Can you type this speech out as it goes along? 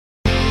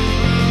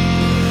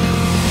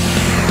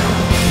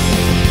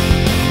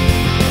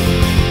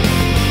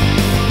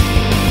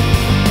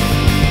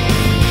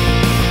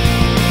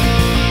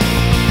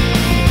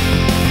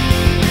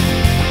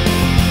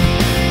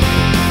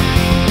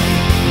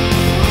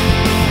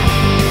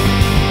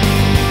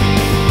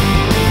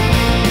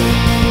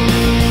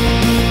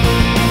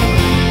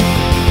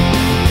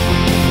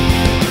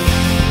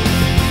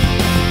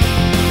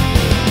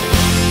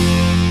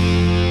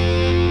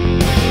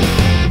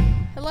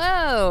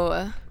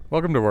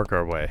Welcome to Work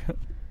Our Way.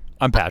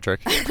 I'm Patrick.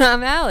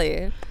 I'm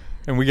Allie.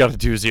 And we got a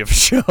doozy of a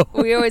show.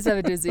 We always have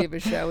a doozy of a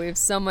show. We have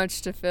so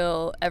much to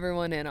fill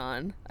everyone in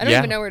on. I don't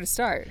even know where to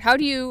start. Where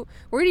do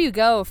you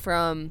go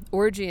from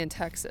orgy in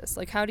Texas?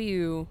 Like, how do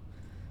you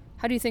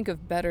think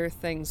of better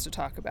things to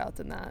talk about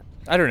than that?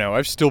 I don't know.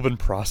 I've still been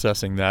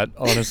processing that,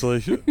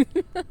 honestly.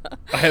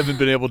 I haven't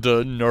been able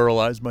to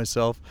neuralize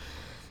myself.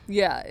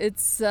 Yeah,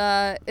 it's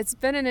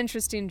been an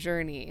interesting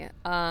journey.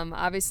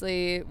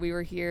 Obviously, we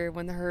were here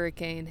when the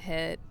hurricane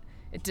hit.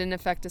 It didn't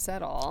affect us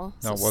at all.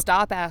 So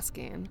stop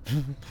asking.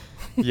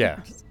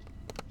 Yeah,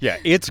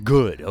 it's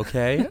good,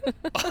 okay?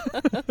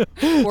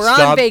 We're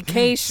on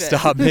vacation.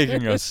 Stop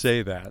making us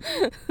say that.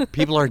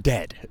 People are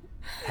dead.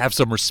 Have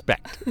some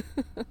respect.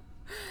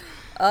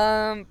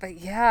 But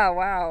yeah,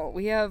 wow.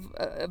 We have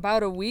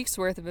about a week's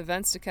worth of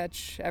events to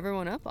catch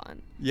everyone up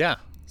on. Yeah.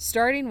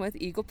 Starting with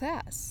Eagle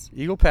Pass.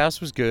 Eagle Pass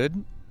was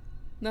good.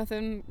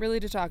 Nothing really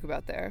to talk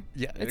about there.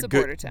 Yeah. It's a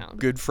border town.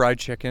 Good fried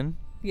chicken.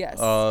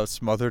 Yes.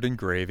 Smothered in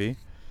gravy.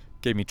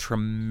 Gave me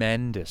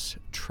tremendous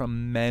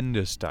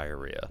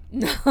diarrhea.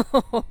 No.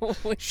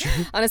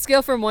 On a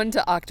scale from 1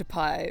 to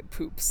octopi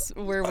poops,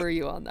 where were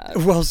you on that?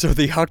 Well, so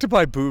the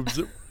octopi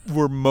poops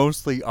were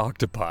mostly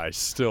octopi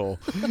still.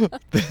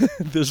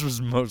 This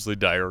was mostly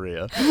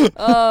diarrhea.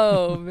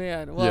 Oh,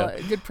 man. Well,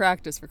 yeah. Good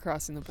practice for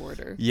crossing the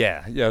border.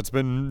 Yeah, it's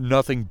been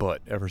nothing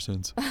but ever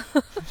since.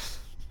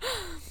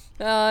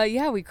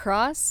 We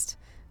crossed,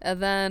 and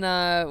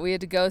then we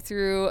had to go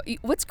through...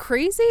 What's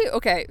crazy?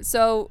 Okay,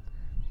 so...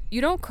 You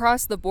don't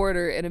cross the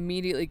border and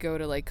immediately go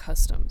to, like,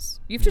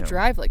 customs. You have to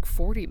drive, like,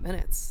 40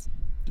 minutes.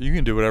 You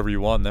can do whatever you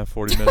want in that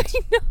 40 minutes.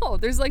 I know.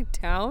 There's, like,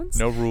 towns.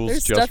 No rules,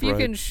 There's just stuff you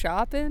can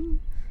shop in.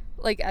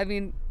 Like, I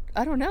mean,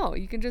 I don't know.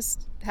 You can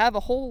just have a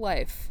whole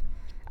life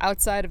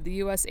outside of the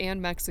U.S.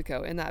 and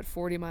Mexico in that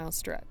 40-mile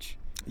stretch.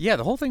 Yeah,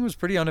 the whole thing was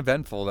pretty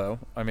uneventful, though.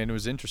 I mean, it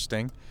was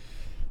interesting.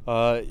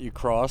 You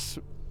cross,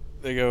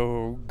 they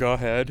go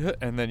ahead,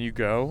 and then you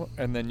go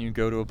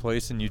to a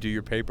place and you do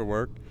your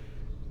paperwork.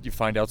 You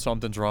find out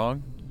something's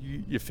wrong,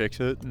 you fix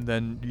it, and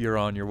then you're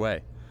on your way.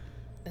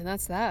 And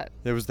that's that.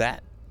 It was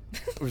that.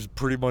 It was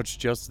pretty much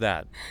just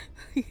that.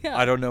 Yeah.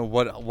 I don't know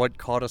what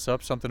caught us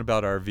up, something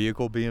about our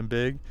vehicle being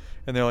big.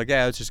 And they're like,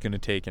 it's just going to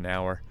take an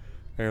hour.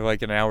 They're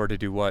like, an hour to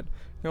do what?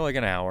 They're like,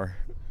 an hour.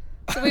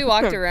 So we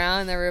walked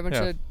around. There were a bunch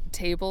of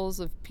tables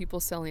of people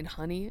selling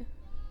honey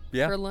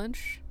for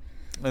lunch.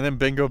 And then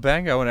bingo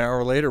bango, an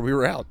hour later, we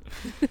were out.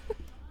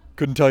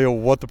 Couldn't tell you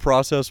what the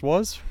process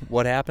was,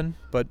 what happened,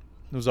 but...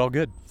 It was all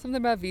good. Something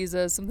about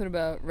visas, something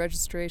about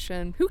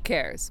registration. Who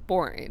cares?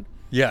 Boring.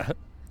 Yeah.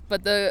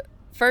 But the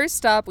first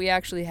stop we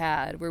actually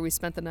had, where we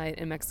spent the night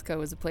in Mexico,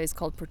 was a place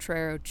called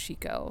Potrero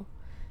Chico,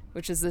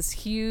 which is this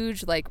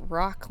huge, like,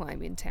 rock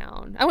climbing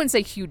town. I wouldn't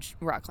say huge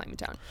rock climbing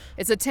town.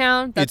 It's a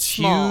town that's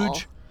small.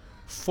 It's huge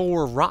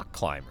for rock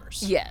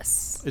climbers.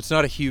 Yes. It's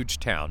not a huge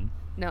town.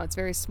 No, it's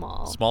very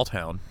small. Small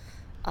town.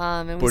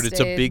 But it's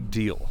a big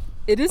deal.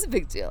 It is a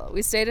big deal.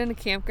 We stayed in a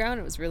campground.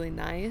 It was really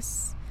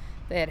nice.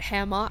 They had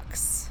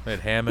hammocks. They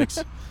had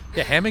hammocks.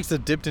 Yeah, hammocks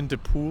that dipped into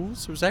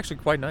pools. It was actually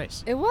quite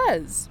nice. It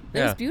was.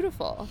 It was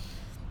beautiful.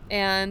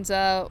 And,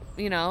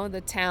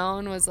 the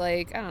town was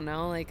like, I don't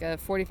know, like a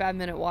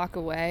 45-minute walk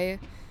away.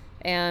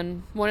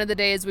 And one of the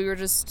days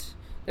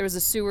there was a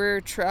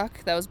sewer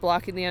truck that was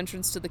blocking the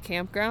entrance to the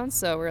campground.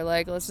 So we're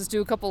like, let's just do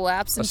a couple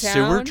laps in town. A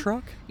sewer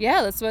truck?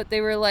 Yeah, that's what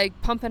they were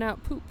like, pumping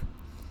out poop.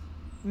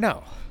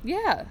 No.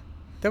 Yeah.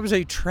 That was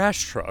a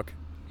trash truck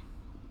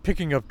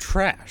picking up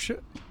trash.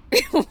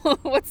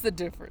 What's the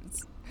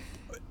difference?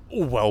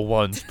 Well,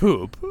 one's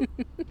poop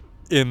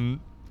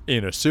in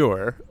a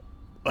sewer.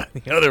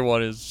 The other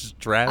one is just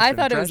trash. I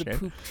thought it was a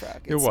poop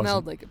truck. It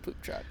smelled like a poop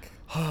truck.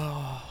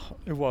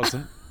 It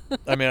wasn't.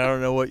 I mean, I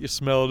don't know what you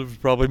smelled. It was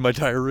probably my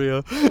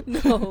diarrhea.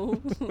 No.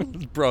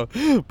 It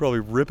was probably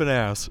ripping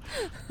ass.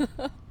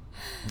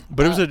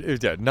 But it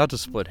was not to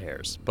split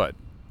hairs, but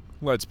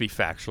let's be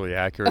factually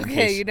accurate.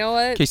 Okay, you know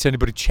what? In case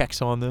anybody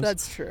checks on this.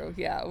 That's true.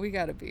 Yeah, we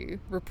got to be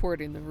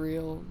reporting the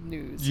real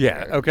news.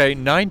 Yeah, here. okay.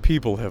 9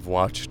 people have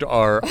watched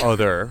our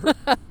other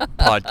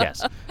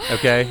podcast,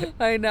 okay?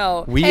 I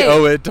know. We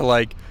owe it to,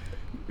 like,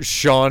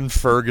 Sean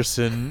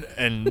Ferguson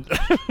and...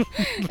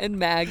 and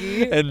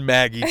Maggie. And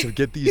Maggie to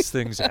get these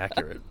things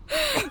accurate.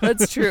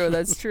 That's true.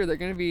 That's true. They're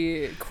going to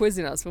be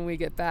quizzing us when we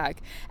get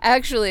back.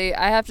 Actually,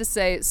 I have to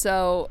say,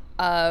 so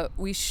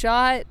we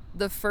shot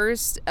the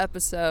first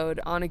episode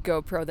on a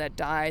GoPro that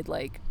died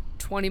like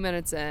 20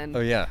 minutes in. Oh,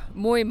 yeah.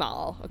 Muy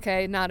mal,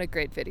 okay? Not a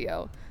great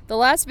video. The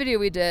last video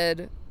we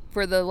did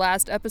for the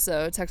last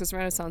episode, Texas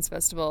Renaissance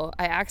Festival,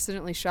 I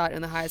accidentally shot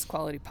in the highest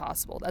quality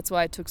possible. That's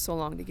why it took so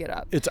long to get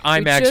up. It's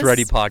IMAX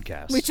ready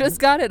podcast. We just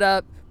got it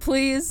up.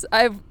 Please,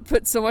 I've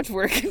put so much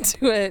work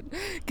into it.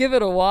 Give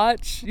it a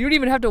watch. You don't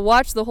even have to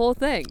watch the whole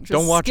thing. Just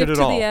don't watch it at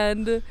all. Skip to the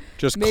end.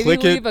 Just maybe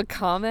click leave a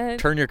comment.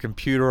 Turn your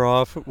computer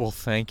off. Well,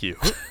 thank you.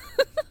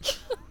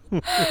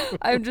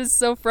 I'm just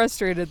so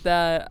frustrated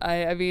that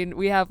I mean,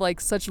 we have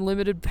like such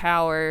limited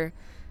power.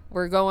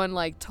 We're going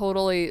like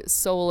totally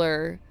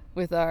solar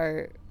with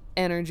our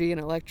energy and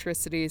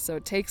electricity, so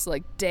it takes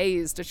like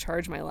days to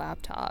charge my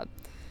laptop.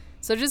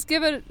 So just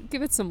give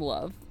it some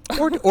love.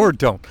 Or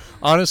don't.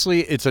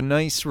 Honestly, it's a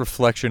nice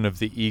reflection of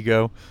the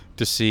ego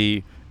to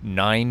see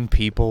 9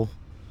 people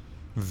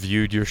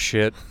viewed your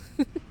shit.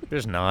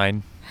 There's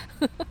 9.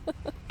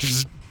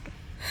 Just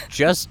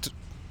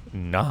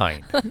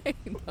 9. I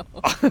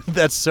know.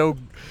 That's so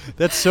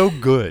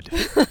good.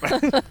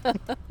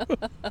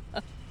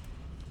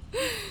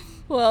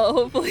 Well,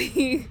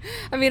 hopefully,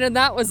 I mean, and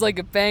that was like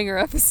a banger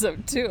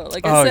episode too.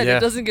 Like I said, yeah. It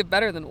doesn't get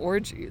better than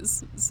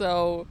orgies.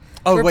 So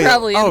We're wait,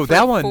 probably in for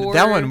that one 4.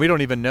 that one we don't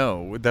even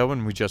know. That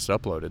one we just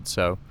uploaded,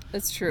 so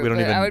It's true. we don't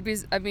but even, I would be.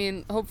 I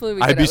mean, hopefully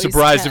we. I'd get be at least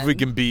surprised 10. if we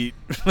can beat.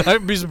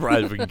 I'd be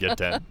surprised if we can get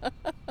 10.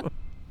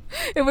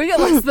 If we get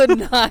less than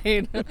 9,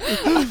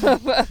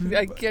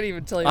 I can't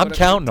even tell you. I'm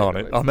counting on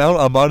it.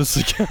 I'm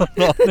honestly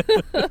counting on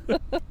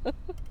it.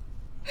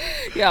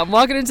 Yeah, I'm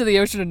walking into the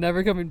ocean and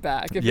never coming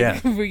back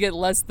if we get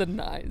less than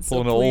 9. So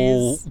Pulling an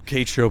old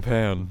Kate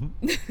Chopin.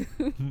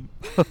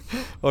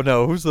 Oh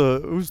no, what's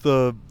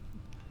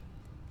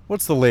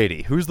the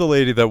lady? Who's the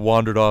lady that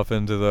wandered off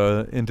into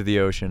the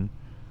ocean?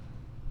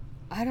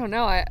 I don't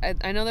know.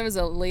 I know there was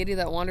a lady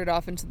that wandered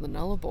off into the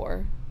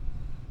Nullarbor.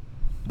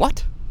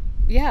 What?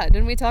 Yeah,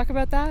 didn't we talk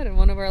about that in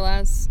one of our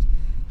last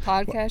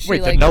podcasts?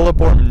 Wait, the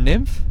Nullarbor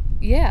nymph?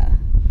 Yeah.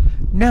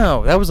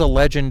 No, that was a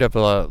legend of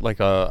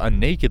a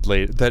naked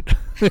lady that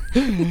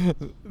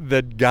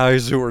that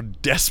guys who were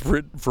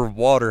desperate for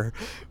water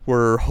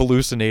were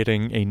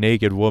hallucinating a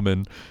naked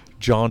woman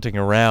jaunting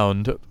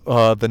around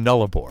the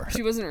Nullarbor.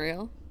 She wasn't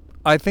real.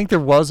 I think there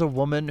was a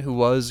woman who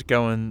was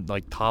going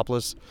like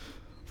topless,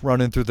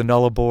 running through the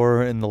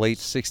Nullarbor in the late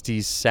 60s,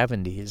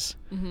 70s.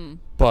 Mm-hmm.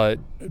 But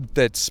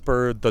that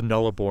spurred the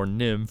Nullarbor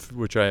nymph,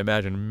 which I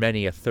imagine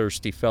many a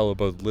thirsty fellow,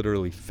 both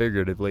literally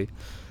figuratively,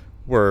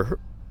 were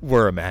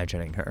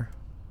imagining her.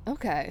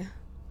 Okay.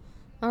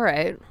 All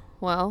right.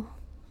 Well,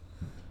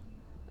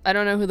 I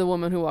don't know who the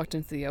woman who walked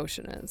into the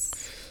ocean is.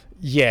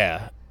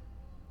 Yeah.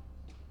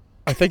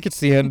 I think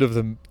it's the end of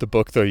the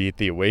book, though,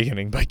 The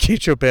Awakening by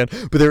Kate Chopin.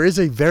 But there is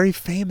a very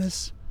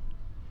famous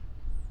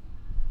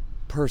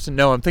person.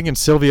 No, I'm thinking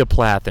Sylvia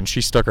Plath, and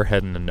she stuck her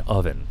head in an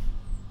oven.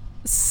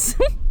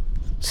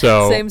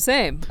 So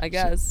Same, I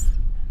guess.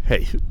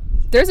 Hey.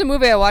 There's a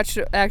movie I watched.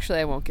 Actually,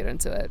 I won't get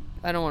into it.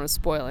 I don't want to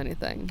spoil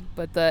anything.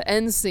 But the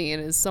end scene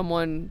is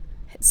someone's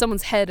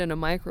head in a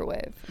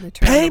microwave. And they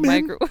turn on the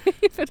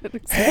microwave and it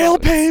explodes. Hail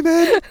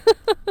payment!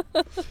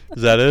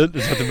 Is that it?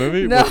 Is that the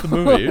movie? No, What's the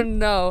movie?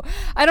 No.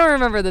 I don't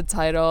remember the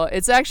title.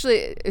 It's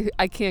actually,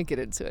 I can't get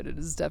into it. It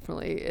is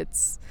definitely,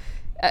 it's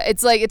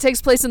like, it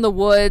takes place in the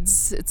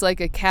woods. It's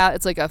like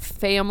a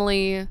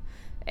family,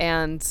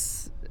 and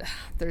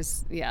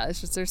there's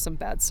some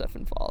bad stuff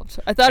involved.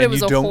 I thought it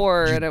was a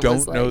horror, and it was like,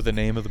 you don't know the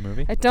name of the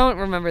movie? I don't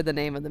remember the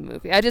name of the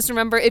movie. I just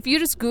remember, if you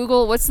just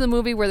Google what's the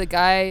movie where the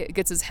guy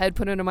gets his head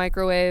put in a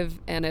microwave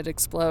and it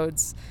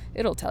explodes,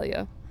 it'll tell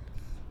you.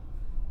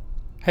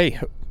 Hey,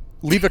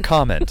 leave a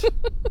comment.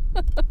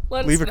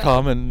 Leave a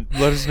comment.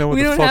 Let us know what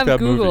the fuck that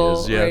Google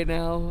movie is. Yeah. Right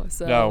now,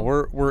 so no,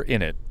 we're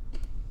in it.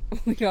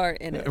 We are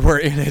in it. We're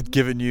in it,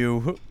 giving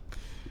you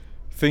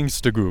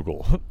things to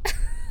Google.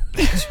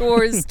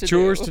 Chores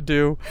to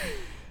do.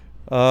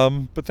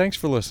 But thanks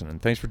for listening.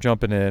 Thanks for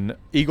jumping in.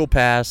 Eagle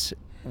Pass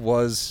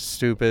was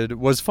stupid.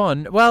 Was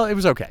fun. Well, it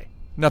was okay.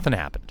 Nothing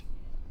happened.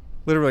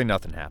 Literally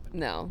nothing happened.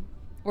 No.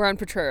 We're on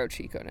Potrero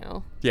Chico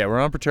now. Yeah, we're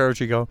on Potrero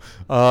Chico.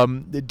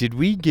 Did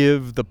we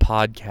give the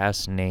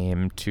podcast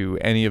name to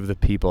any of the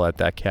people at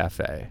that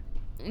cafe?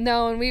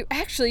 No, and we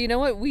actually, you know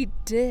what? We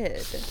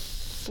did.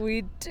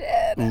 We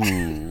did.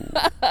 Ooh.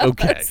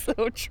 Okay.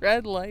 So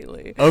tread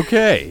lightly.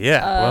 Okay.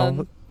 Yeah.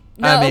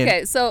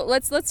 Okay. So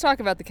let's talk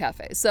about the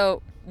cafe.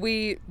 So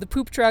the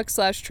poop truck /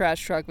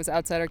 trash truck was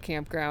outside our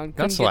campground.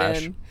 Not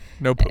slash. Get in.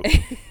 No poop.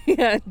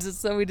 Yeah.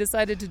 So we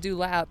decided to do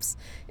laps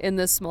in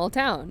this small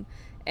town,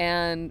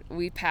 and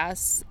we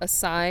pass a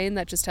sign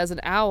that just has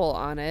an owl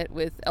on it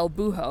with El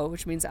Bujo,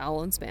 which means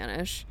owl in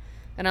Spanish.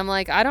 And I'm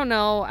like, I don't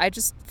know. I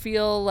just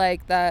feel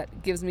like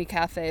that gives me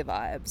cafe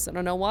vibes. I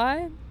don't know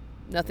why.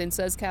 Nothing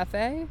says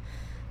cafe,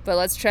 but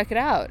let's check it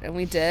out. And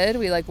we did.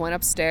 We went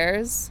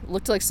upstairs.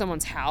 Looked like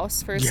someone's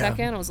house for a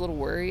second. I was a little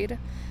worried.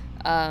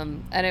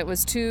 And it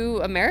was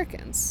 2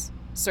 Americans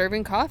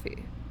serving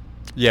coffee.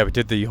 Yeah, we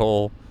did the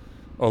whole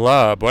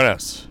hola,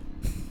 buenas.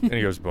 And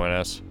he goes,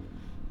 buenas.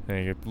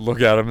 And you look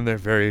at them, and they're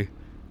very,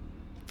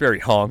 very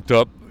honked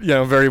up,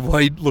 very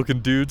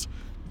white-looking dudes.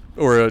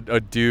 Or a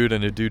dude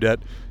and a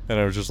dudette. And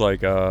I was just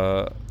like,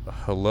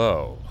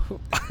 hello.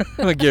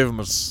 And I gave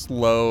them a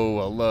slow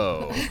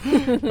hello.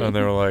 And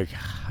they were like,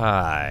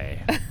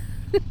 hi.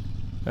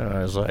 And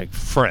I was like,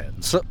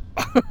 friends.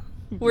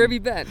 Where have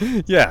you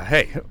been? Yeah,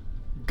 hey,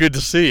 good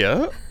to see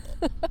you.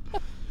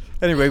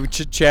 Anyway, we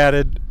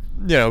chatted,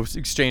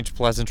 exchanged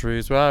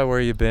pleasantries. Well,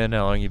 where you been?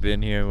 How long you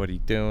been here? What are you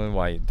doing?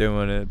 Why you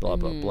doing it? Blah,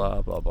 blah,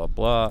 blah, blah, blah,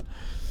 blah.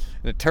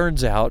 And it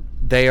turns out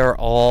they are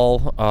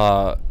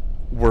all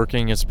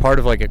working as part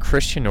of a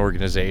Christian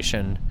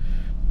organization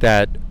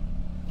that,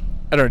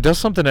 I don't know, does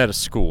something at a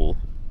school.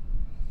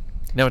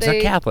 Now, it's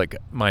not Catholic,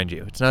 mind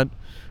you. It's not,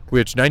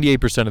 which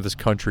 98% of this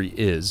country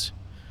is.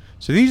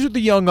 So these are the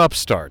young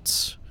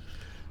upstarts.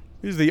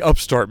 These are the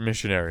upstart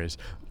missionaries.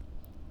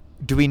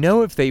 Do we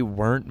know if they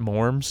weren't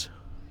Mormons?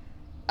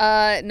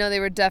 No, they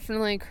were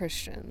definitely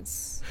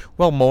Christians.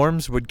 Well,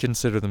 Mormons would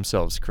consider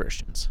themselves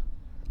Christians.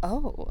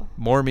 Oh.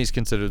 Mormons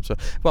consider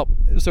themselves... Well,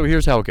 so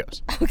here's how it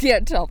goes. Yeah,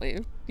 tell me.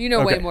 You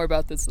know way more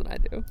about this than I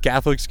do.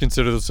 Catholics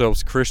consider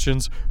themselves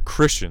Christians.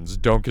 Christians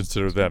don't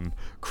consider them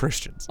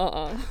Christians.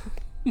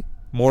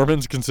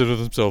 Mormons consider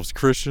themselves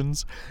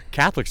Christians.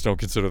 Catholics don't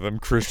consider them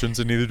Christians,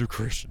 and neither do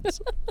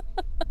Christians.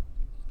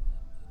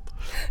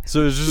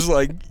 So it's just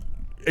like...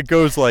 It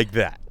goes like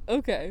that.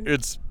 Okay.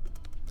 It's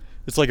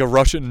like a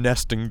Russian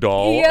nesting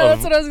doll. Yeah,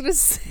 that's what I was going to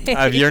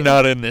say. You're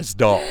not in this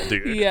doll,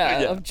 dude.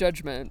 Yeah, of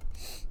judgment.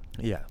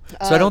 Yeah.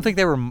 So I don't think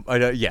they were...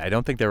 I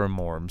don't think they were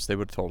Mormons. They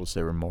would have told us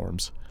they were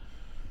Mormons.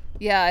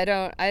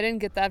 Yeah, I didn't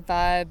get that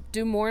vibe.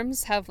 Do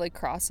Mormons have, like,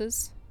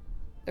 crosses?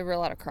 There were a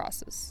lot of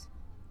crosses.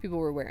 People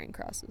were wearing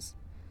crosses.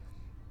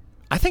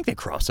 I think they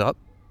cross up.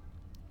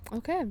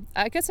 Okay.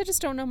 I guess I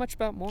just don't know much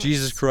about Mormons.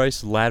 Jesus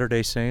Christ,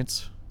 Latter-day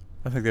Saints.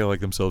 I think they like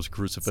themselves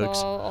crucifix.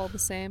 It's all the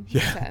same?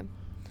 Yeah. Okay.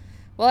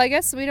 Well, I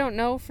guess we don't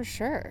know for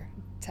sure,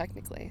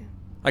 technically.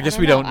 I guess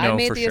we don't know for sure. I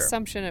made the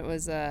assumption it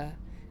was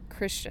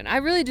Christian. I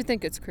really do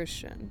think it's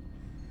Christian.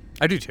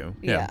 I do too.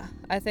 Yeah.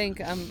 I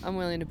think I'm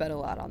willing to bet a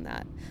lot on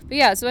that. But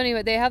yeah, so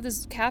anyway, they have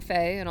this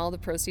cafe, and all the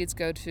proceeds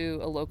go to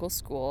a local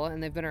school,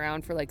 and they've been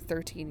around for like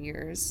 13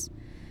 years.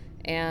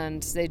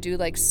 And they do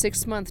like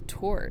 6-month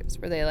tours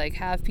where they like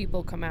have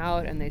people come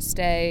out and they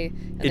stay.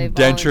 And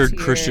indentured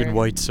Christian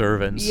white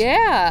servants.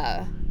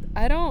 Yeah,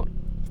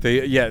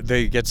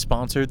 They get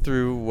sponsored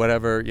through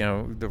whatever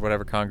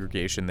whatever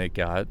congregation they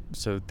got.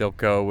 So they'll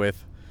go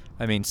with,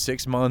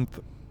 6 months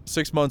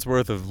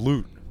worth of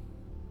loot.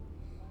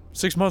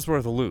 6 months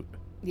worth of loot.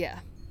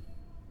 Yeah.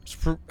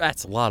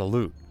 That's a lot of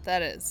loot.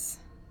 That is.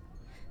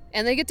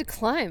 And they get to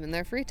climb in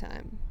their free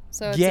time.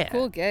 So it's a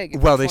cool gig.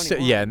 Well, they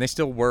and they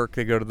still work.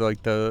 They go to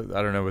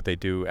I don't know what they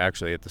do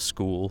actually at the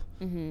school,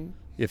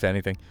 if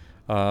anything.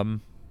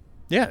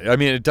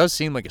 It does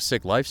seem like a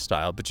sick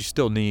lifestyle, but you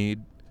still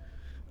need,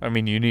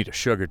 you need a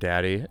sugar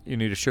daddy. You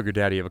need a sugar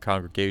daddy of a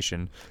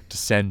congregation to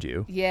send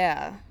you.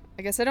 Yeah.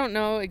 I guess I don't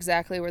know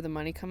exactly where the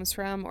money comes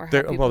from or how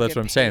people well, that's get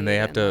what I'm saying. They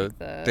have to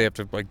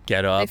like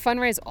get up. They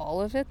fundraise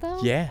all of it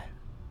though? Yeah.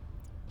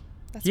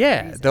 That's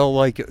crazy.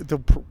 They'll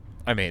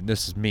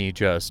this is me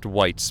just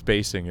white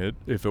spacing it.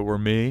 If it were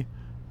me,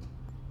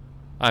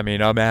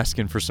 I'm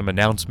asking for some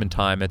announcement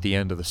time at the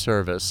end of the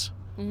service.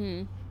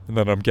 Mm-hmm. And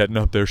then I'm getting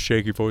up there,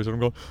 shaky voice, and I'm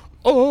going,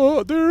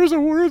 "Oh, there is a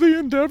worthy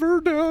endeavor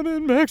down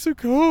in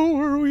Mexico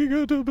where we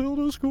get to build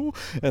a school."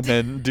 And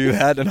then do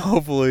that, and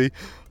hopefully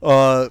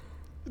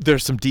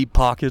there's some deep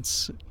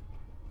pockets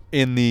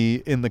in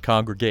the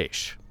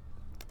congregation.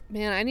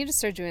 Man, I need to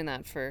start doing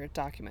that for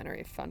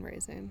documentary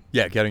fundraising.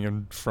 Yeah, getting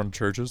in front of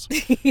churches.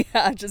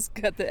 Yeah, just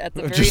at the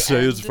very just say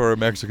end. it's for a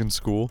Mexican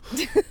school.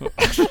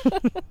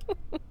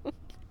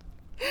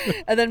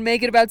 And then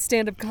make it about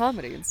stand-up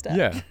comedy instead.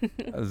 Yeah,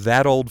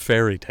 that old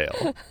fairy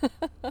tale.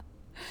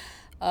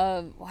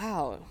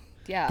 Wow.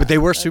 Yeah. But they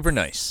were super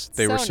nice.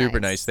 They so were super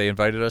nice. They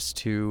invited us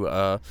to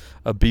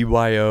a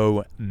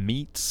BYO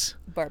meats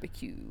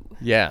barbecue.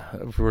 Yeah,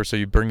 so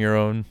you bring your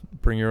own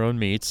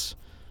meats,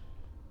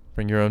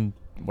 bring your own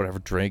whatever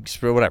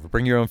drinks, whatever.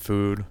 Bring your own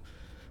food,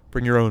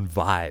 bring your own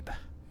vibe.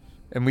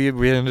 And we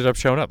ended up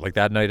showing up like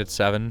that night at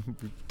 7.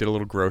 We did a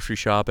little grocery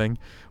shopping.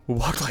 We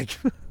walked like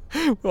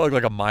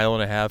a mile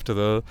and a half to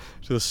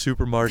the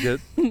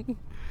supermarket.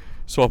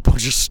 Saw a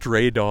bunch of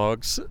stray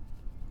dogs.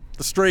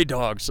 The stray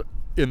dogs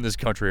in this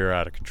country are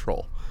out of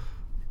control.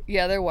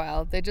 Yeah, they're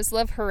wild. They just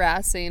love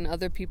harassing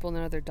other people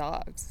and other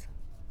dogs.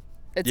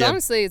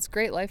 Honestly, it's a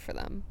great life for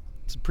them.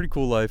 It's a pretty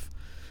cool life.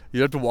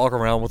 You have to walk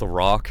around with a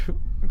rock and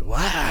go,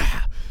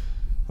 ah!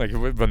 Like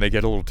when they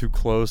get a little too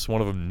close,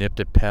 one of them nipped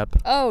at Pep.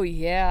 Oh,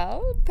 yeah.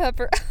 Oh,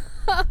 Pepper.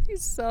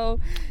 He's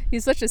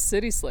such a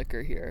city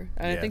slicker here.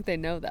 And I think they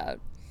know that.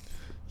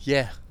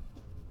 Yeah.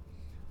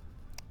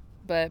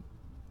 But,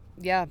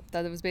 yeah,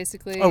 that was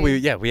basically... Oh,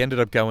 we ended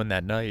up going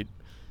that night.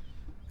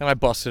 And I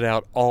busted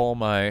out all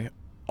my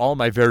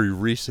very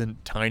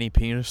recent tiny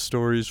penis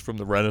stories from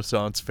the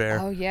Renaissance Fair.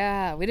 Oh,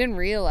 yeah. We didn't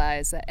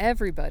realize that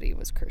everybody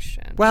was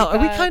Christian. Well,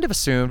 we kind of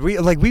assumed.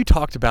 We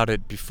talked about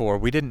it before.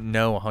 We didn't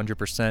know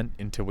 100%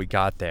 until we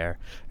got there.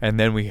 And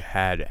then we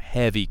had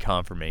heavy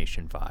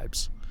confirmation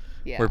vibes.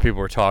 Yeah. Where people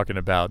were talking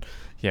about,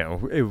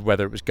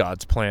 whether it was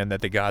God's plan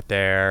that they got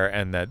there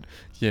and that,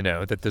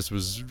 that this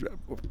was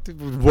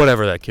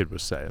whatever that kid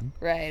was saying.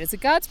 Right. Is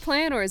it God's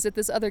plan or is it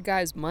this other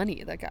guy's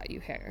money that got you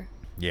here?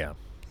 Yeah.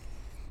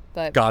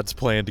 But God's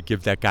plan to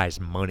give that guy's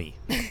money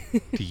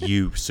to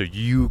you so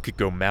you could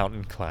go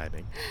mountain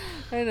climbing.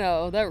 I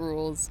know, that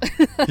rules.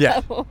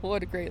 Yeah.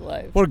 What a great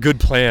life. What a good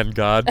plan,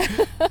 God.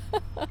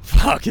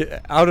 Fuck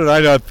it. How did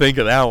I not think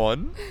of that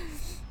one?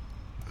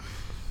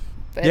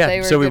 But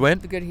they were we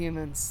went. Good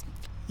humans.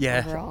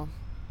 Yeah. Overall.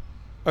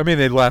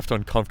 They laughed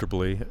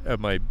uncomfortably at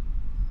my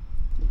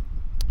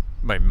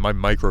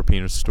micro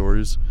penis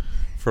stories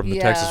from the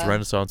Texas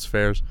Renaissance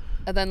fairs.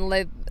 And then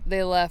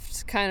they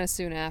left kind of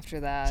soon after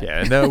that.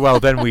 Yeah, no, well,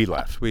 then we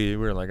left. We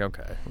were like,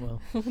 okay,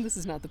 well. This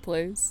is not the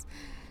place.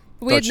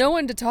 We had no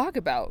one to talk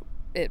about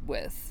it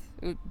with,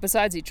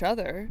 besides each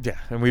other. Yeah,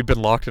 and we'd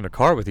been locked in a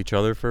car with each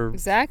other for...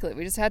 Exactly.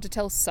 We just had to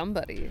tell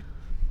somebody.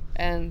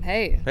 And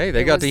hey,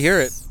 they got to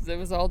hear it. It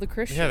was all the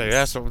Christians. Yeah,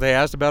 they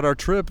asked about our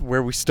trip,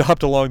 where we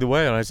stopped along the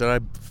way, and I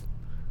said,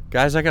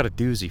 guys, I got a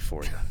doozy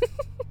for you.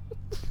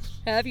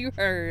 Have you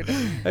heard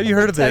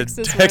of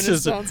the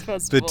Texas Renaissance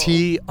Festival?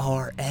 The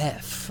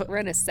TRF.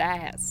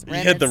 Renaissance.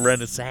 Yeah, the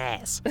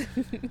Renaissance.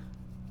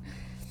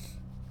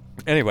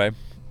 Anyway,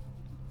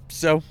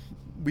 so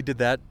we did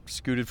that,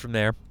 scooted from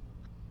there.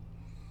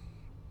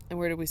 And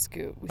where did we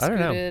scoot? We I don't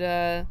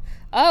know.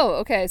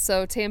 Okay,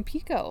 so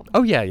Tampico.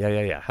 Oh,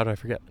 yeah. How did I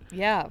forget?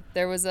 Yeah,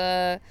 there was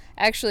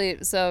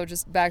actually, so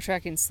just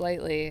backtracking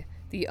slightly,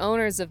 the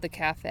owners of the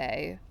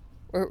cafe,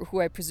 or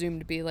who I presume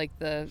to be like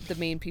the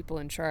main people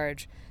in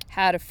charge,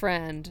 had a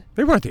friend.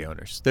 They weren't the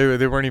owners. They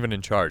weren't even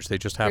in charge. They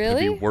just happened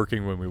to be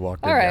working when we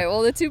walked in. All right,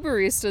 well, the two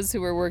baristas who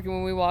were working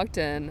when we walked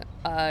in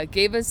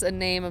gave us a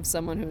name of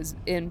someone who was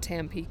in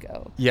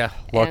Tampico. Yeah,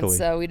 luckily. And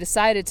so we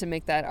decided to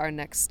make that our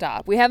next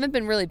stop. We haven't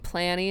been really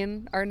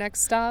planning our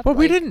next stop. Well,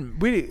 we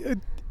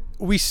didn't.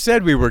 We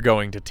said we were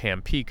going to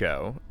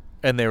Tampico,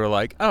 and they were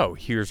like, "Oh,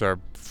 here's our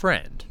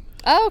friend."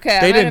 Oh, okay.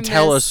 They didn't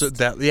tell us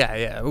that. Yeah.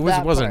 It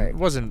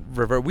wasn't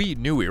river. We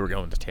knew we were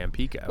going to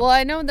Tampico. Well,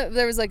 I know that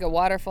there was like a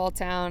waterfall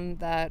town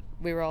that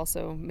we were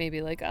also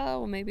maybe like, oh,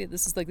 well, maybe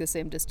this is like the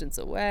same distance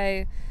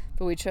away,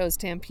 but we chose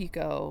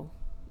Tampico,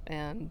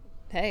 and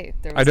hey,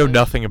 there was I know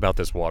nothing about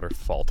this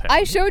waterfall town.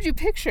 I showed you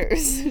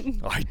pictures.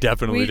 I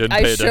definitely didn't.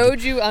 I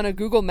showed you on a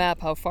Google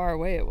map how far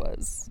away it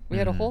was. We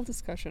had a whole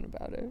discussion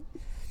about it.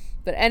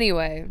 But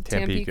anyway,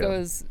 Tampico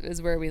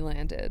is where we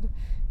landed,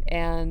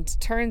 and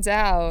turns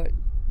out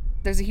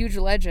there's a huge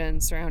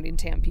legend surrounding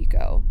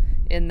Tampico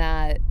in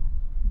that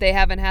they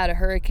haven't had a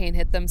hurricane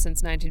hit them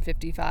since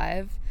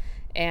 1955,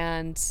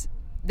 and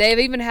they've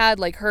even had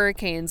like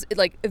hurricanes,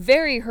 like a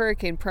very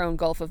hurricane-prone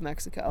Gulf of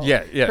Mexico.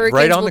 Yeah, Hurricanes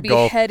right on the Gulf.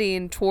 will be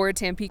heading toward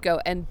Tampico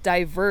and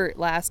divert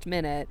last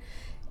minute,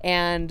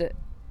 and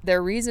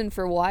their reason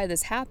for why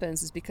this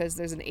happens is because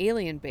there's an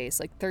alien base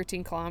like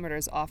 13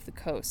 kilometers off the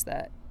coast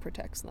that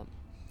protects them.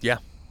 Yeah.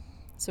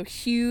 So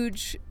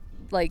huge,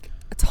 like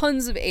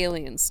tons of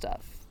alien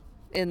stuff.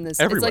 In this,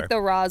 everywhere. It's like the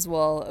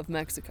Roswell of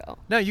Mexico.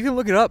 No, you can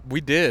look it up. We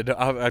did.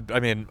 I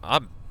mean,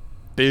 I'm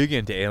big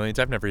into aliens.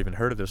 I've never even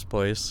heard of this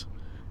place,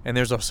 and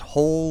there's this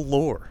whole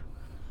lore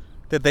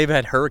that they've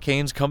had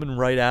hurricanes coming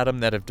right at them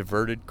that have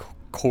diverted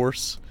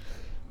course,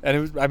 and it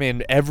was. I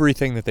mean,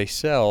 everything that they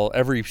sell,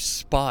 every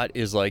spot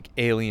is like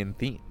alien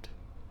themed.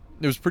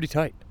 It was pretty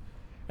tight,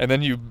 and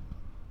then you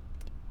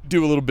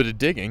do a little bit of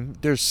digging.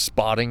 There's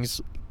spottings,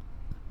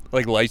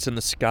 like lights in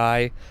the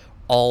sky,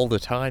 all the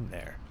time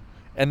there.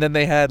 And then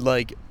they had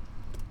like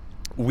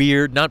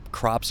weird, not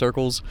crop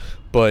circles,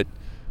 but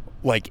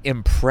like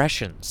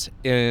impressions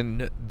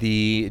in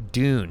the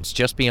dunes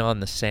just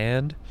beyond the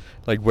sand,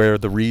 like where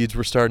the reeds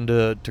were starting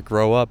to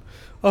grow up,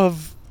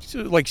 of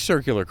like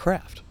circular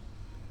craft.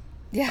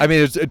 Yeah. I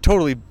mean, it's a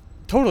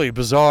totally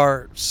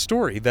bizarre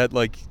story that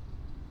like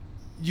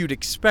you'd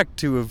expect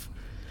to have,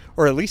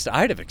 or at least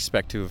I'd have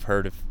expected to have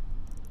heard of,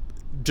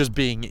 just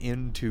being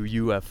into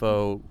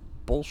UFO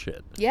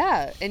bullshit.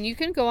 Yeah, and you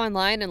can go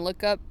online and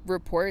look up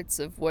reports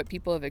of what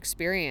people have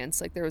experienced.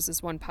 Like there was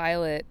this one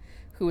pilot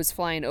who was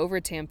flying over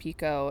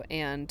Tampico,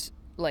 and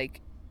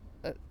like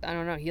I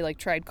don't know, he like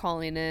tried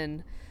calling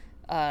in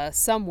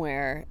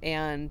somewhere,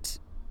 and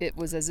it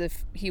was as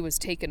if he was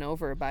taken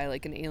over by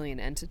like an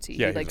alien entity.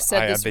 Yeah, he like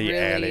said I am the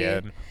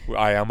alien.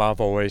 I am a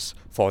voice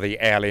for the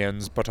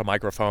aliens, but a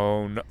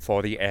microphone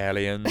for the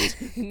aliens.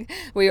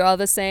 We are all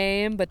the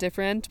same, but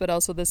different, but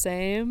also the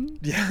same.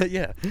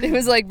 Yeah. It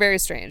was like very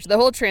strange. The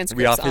whole transcript.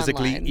 We are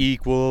physically online.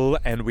 Equal,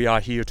 and we are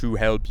here to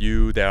help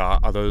you. There are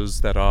others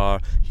that are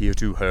here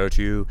to hurt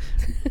you.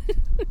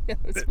 Yeah,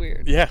 it was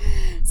weird. Yeah.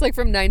 It's like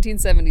from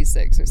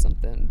 1976 or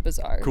something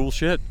bizarre. Cool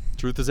shit.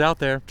 Truth is out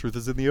there. Truth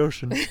is in the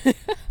ocean.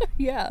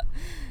 Yeah.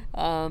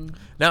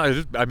 Now,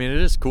 it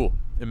is cool.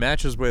 It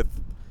matches with,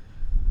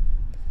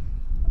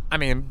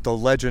 the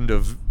legend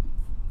of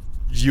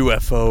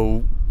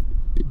UFO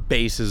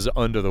bases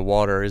under the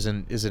water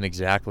isn't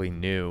exactly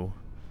new,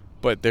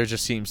 but there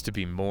just seems to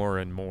be more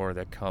and more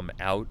that come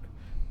out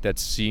that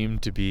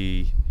seems to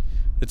be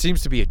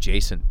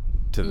adjacent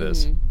to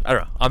this. I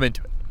don't know. I'm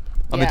into it.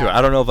 Into it.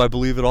 I don't know if I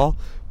believe it all,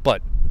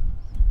 but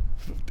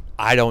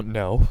I don't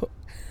know.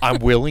 I'm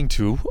willing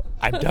to.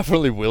 I'm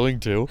definitely willing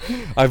to.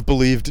 I've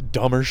believed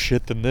dumber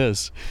shit than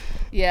this.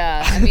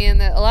 Yeah,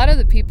 a lot of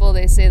the people,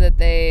 they say that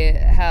they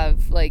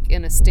have, like,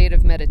 in a state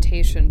of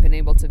meditation, been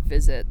able to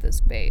visit this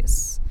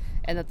base,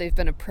 and that they've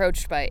been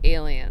approached by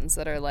aliens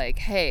that are like,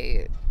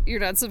 hey, you're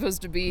not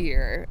supposed to be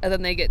here, and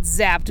then they get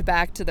zapped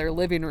back to their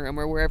living room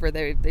or wherever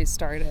they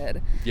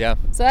started. Yeah.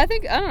 So I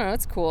don't know,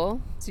 it's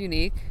cool. It's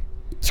unique.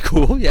 It's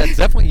cool. Yeah, it's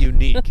definitely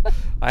unique.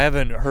 I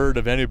haven't heard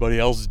of anybody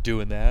else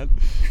doing that.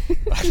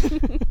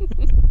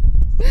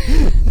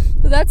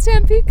 But that's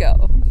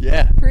Tampico.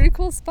 Yeah. Pretty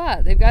cool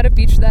spot. They've got a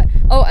beach that...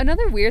 Oh,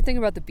 another weird thing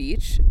about the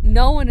beach,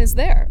 no one is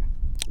there.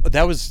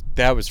 That was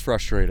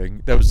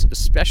frustrating. That was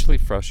especially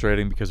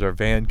frustrating because our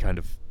van kind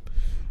of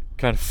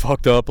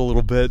fucked up a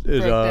little bit.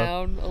 It Broke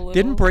down a little.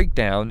 didn't break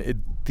down.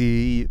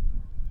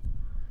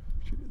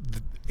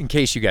 In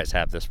case you guys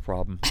have this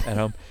problem at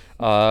home,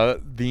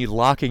 the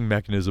locking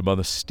mechanism on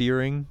the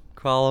steering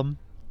column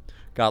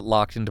got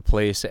locked into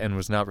place and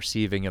was not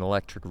receiving an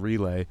electric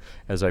relay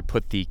as I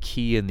put the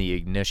key in the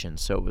ignition.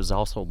 So it was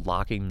also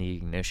locking the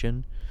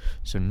ignition,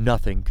 so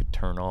nothing could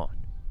turn on.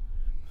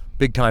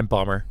 Big time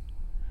bummer.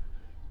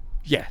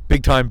 Yeah,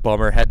 big time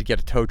bummer. Had to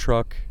get a tow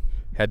truck.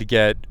 Had to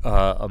get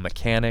a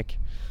mechanic.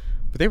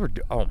 But they were,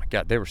 oh my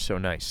God, they were so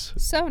nice.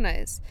 So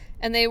nice.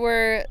 And they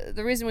were,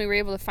 the reason we were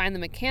able to find the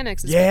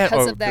mechanics is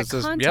because of that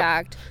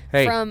contact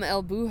from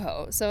El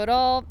Bujo. So it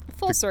all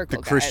full circle,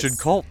 the guys. Christian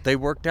cult, they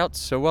worked out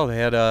so well. They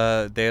had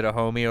a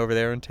homie over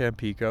there in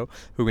Tampico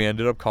who we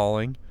ended up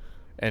calling,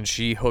 and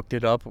she hooked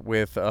it up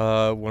with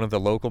one of the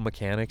local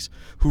mechanics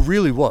who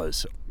really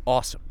was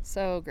awesome.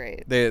 So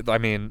great. I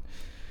mean,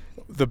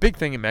 the big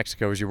thing in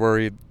Mexico is you're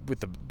worried with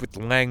the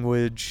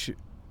language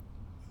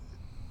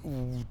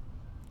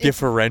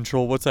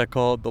differential. What's that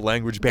called? The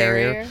language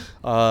barrier.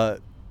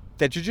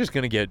 That you're just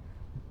gonna get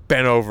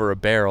bent over a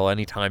barrel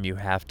anytime you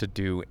have to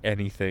do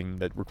anything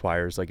that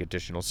requires like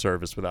additional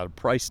service without a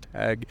price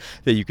tag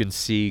that you can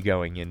see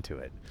going into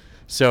it.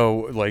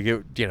 So like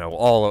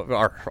all of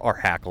our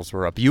hackles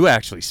were up. You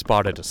actually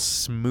spotted a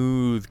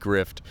smooth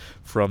grift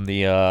from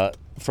the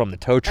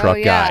tow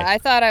truck guy. I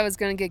thought I was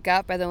gonna get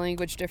got by the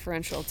language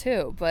differential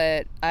too,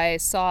 but I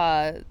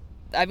saw.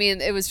 I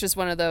mean, it was just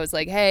one of those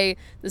like, hey,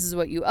 this is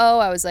what you owe.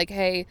 I was like,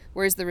 hey,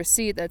 where's the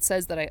receipt that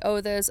says that I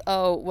owe this?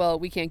 Oh, well,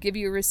 we can't give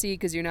you a receipt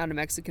because you're not a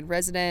Mexican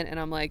resident. And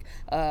I'm like,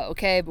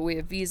 okay, but we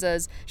have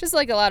visas. Just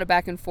like a lot of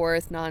back and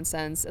forth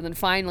nonsense. And then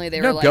finally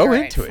they were like, go all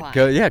right, into it.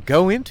 fine.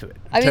 Go into it.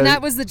 I mean,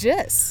 that was the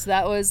gist.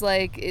 That was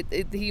like,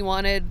 he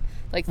wanted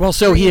like. Well,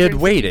 so he had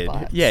waited.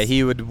 $350. Yeah,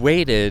 he had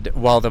waited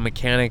while the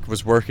mechanic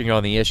was working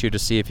on the issue to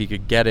see if he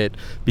could get it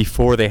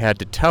before they had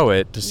to tow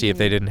it to see if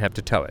they didn't have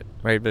to tow it.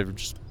 Right? They were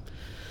just.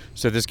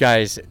 So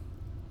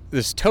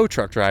this tow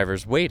truck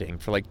driver's waiting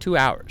for like 2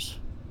 hours,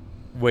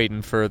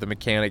 waiting for the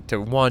mechanic to,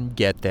 one,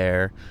 get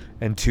there,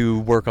 and two,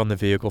 work on the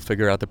vehicle,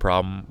 figure out the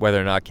problem, whether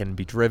or not it can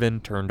be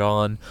driven, turned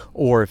on,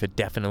 or if it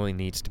definitely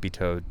needs to be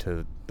towed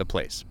to the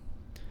place.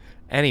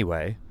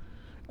 Anyway,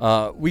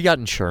 we got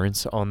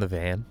insurance on the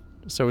van,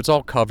 so it's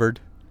all covered.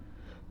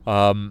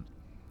 The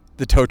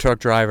tow truck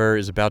driver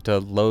is about to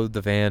load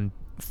the van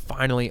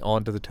finally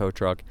onto the tow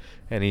truck,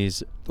 and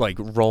he's like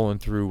rolling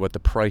through what the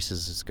price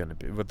is going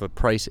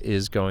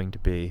to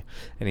be,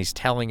 and he's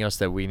telling us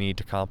that we need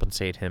to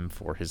compensate him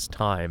for his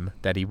time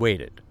that he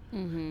waited.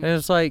 And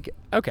it's like,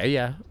 okay,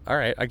 yeah, all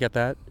right, I get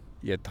that.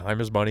 Yeah,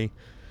 time is money.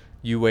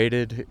 You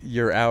waited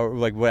your hour,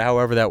 like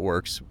however that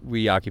works.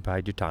 We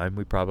occupied your time.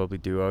 We probably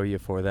do owe you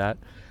for that.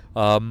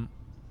 But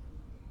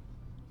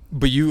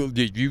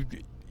you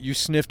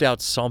sniffed out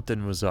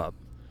something was up,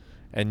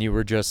 and you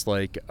were just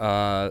like,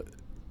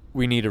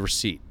 we need a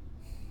receipt.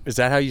 Is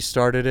that how you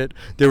started it?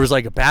 There was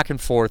like a back and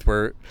forth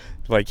where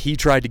like he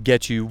tried to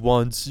get you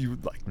once, you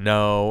like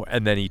no,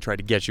 and then he tried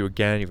to get you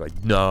again, you're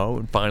like no,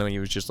 and finally he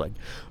was just like,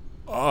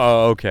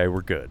 oh, okay,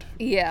 we're good.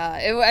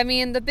 Yeah, I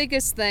mean, the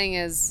biggest thing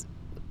is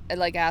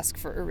like ask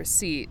for a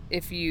receipt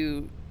if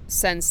you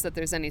sense that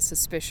there's any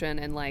suspicion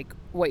in like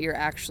what you're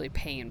actually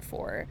paying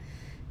for,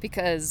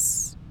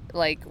 because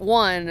like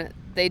one,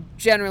 they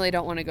generally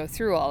don't want to go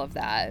through all of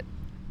that.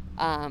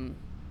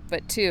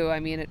 But two, I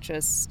mean, it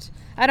just,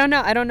 I don't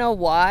know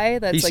why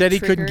that's. He said he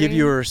triggering. couldn't give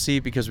you a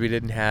receipt because we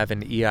didn't have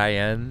an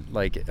EIN,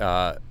 like we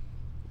an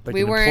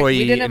weren't, employee,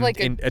 we didn't have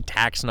like a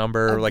tax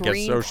number, like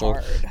a social,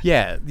 card.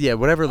 yeah,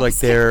 whatever, like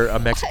they're a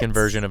Mexican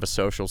version of a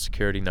social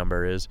security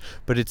number is,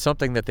 but it's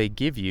something that they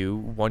give you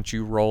once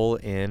you roll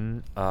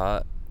in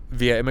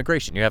via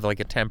immigration. You have like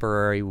a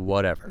temporary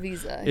whatever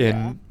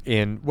visa.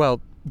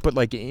 But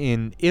like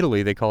in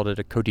Italy, they called it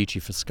a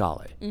codice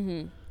fiscale.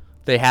 Mm-hmm.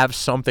 They have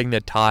something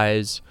that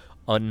ties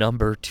a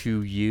number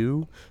to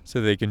you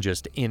so they can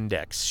just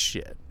index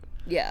shit.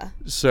 Yeah.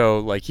 So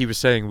like he was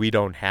saying we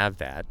don't have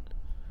that.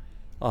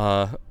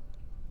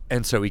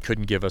 And so he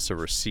couldn't give us a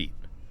receipt.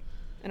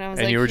 And I was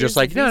and like, you were just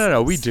like,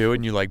 no, we visas. do,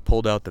 and you like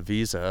pulled out the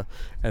visa,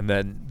 and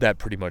then that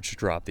pretty much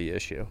dropped the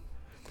issue.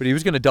 But he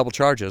was going to double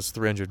charge us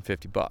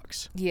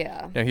 $350.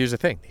 Yeah. Now here's the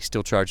thing: they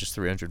still charge us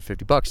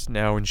 $350.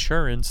 Now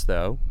insurance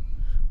though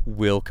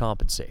will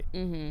compensate.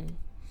 Mm-hmm.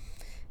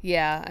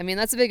 Yeah, I mean,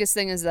 that's the biggest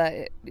thing is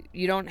that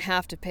you don't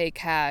have to pay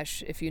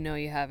cash if you know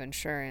you have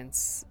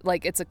insurance.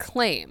 Like, it's a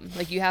claim.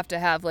 Like, you have to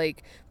have,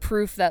 like,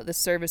 proof that the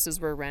services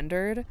were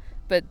rendered,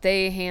 but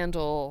they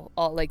handle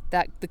all, like,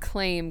 that. The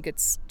claim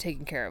gets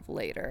taken care of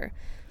later.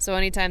 So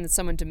anytime that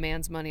someone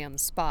demands money on the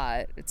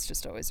spot, it's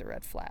just always a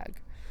red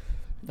flag.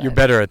 But You're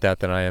better at that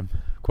than I am,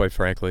 quite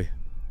frankly.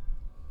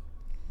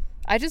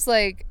 I just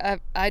like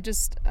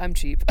I'm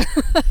cheap.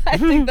 I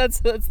think that's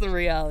the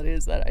reality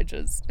is that I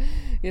just,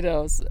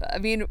 I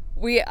mean,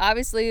 we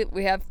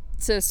have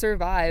to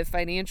survive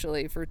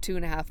financially for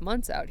 2.5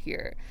 months out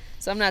here.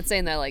 So I'm not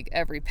saying that like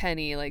every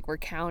penny, like we're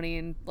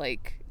counting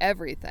like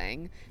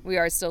everything. We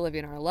are still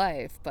living our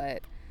life,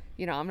 but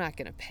you know, I'm not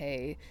going to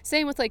pay.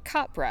 Same with like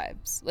cop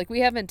bribes. Like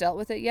we haven't dealt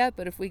with it yet,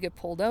 but if we get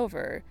pulled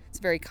over, it's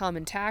a very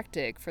common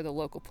tactic for the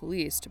local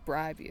police to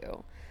bribe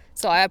you.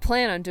 So I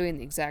plan on doing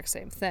the exact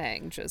same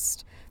thing,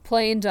 just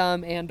playing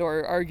dumb and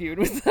or argued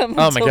with them Oh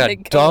my until they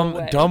God,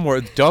 go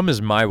away. dumb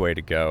is my way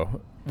to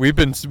go. We've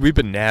been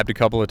nabbed a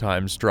couple of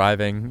times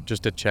driving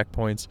just at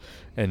checkpoints,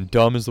 and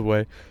dumb is the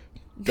way.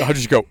 I'll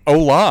just go,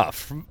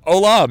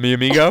 hola, mi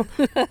amigo.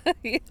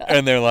 Yeah.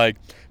 And they're like,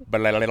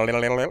 and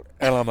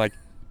I'm like,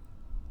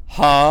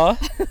 huh?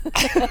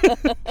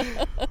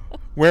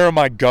 Where am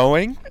I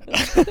going?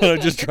 I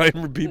just try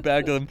and repeat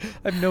back to them.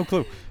 I have no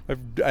clue.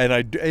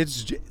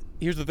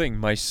 Here's the thing.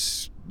 My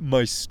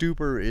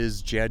stupor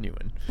is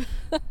genuine.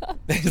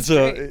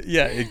 So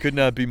yeah, it could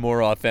not be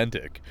more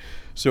authentic.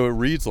 So it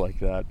reads like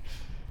that.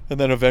 And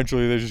then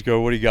eventually they just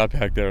go, what do you got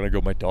back there? And I go,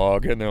 my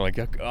dog. And they're like,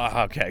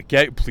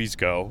 okay, please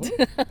go.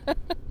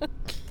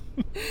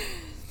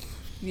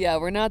 Yeah,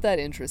 we're not that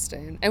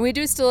interesting. And we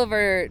do still have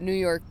our New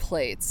York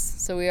plates.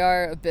 So we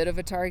are a bit of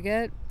a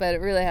target, but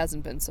it really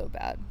hasn't been so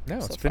bad.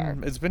 No, so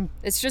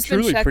it's just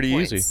truly been pretty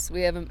easy.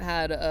 We haven't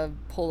had a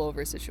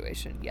pullover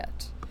situation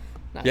yet.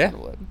 Knock Yeah.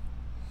 on wood.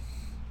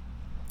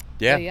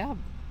 Yeah. But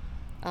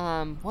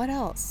yeah. What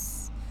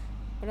else?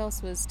 What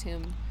else was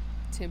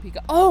Tampico?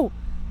 Oh!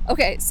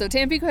 Okay, so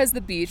Tampico has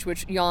the beach,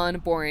 which, yawn,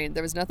 boring.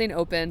 There was nothing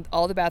open.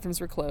 All the bathrooms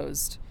were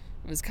closed.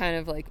 It was kind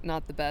of, like,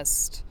 not the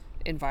best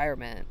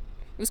environment.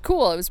 It was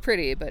cool. It was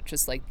pretty, but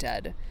just, like,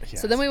 dead.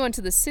 Yes. So then we went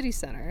to the city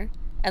center,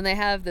 and they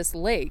have this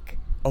lake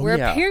Oh, where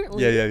yeah.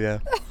 apparently Yeah.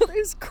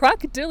 there's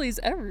crocodiles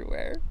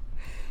everywhere,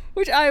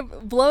 which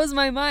blows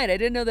my mind. I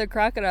didn't know that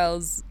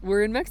crocodiles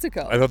were in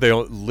Mexico. I thought they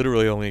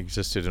literally only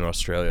existed in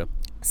Australia.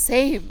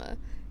 Same.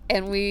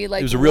 And we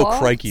like It was a real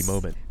crikey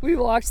moment. We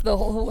walked the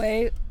whole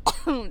way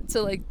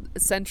to like the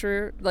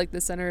center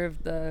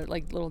of the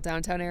like little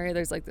downtown area.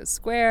 There's like this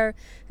square.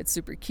 It's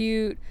super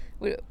cute.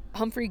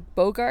 Humphrey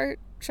Bogart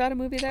shot a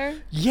movie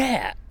there.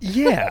 Yeah.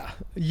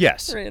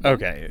 Yes. Random.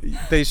 Okay.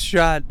 They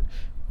shot.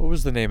 What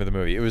was the name of the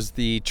movie? It was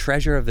The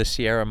Treasure of the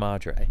Sierra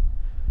Madre,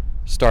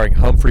 starring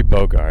Humphrey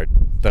Bogart.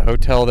 The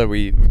hotel that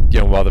we,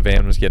 while the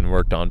van was getting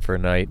worked on for a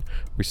night,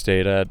 we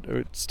stayed at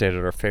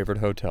our favorite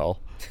hotel,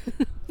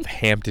 the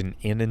Hampton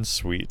Inn and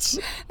Suites.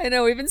 I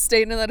know, we've been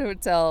staying in that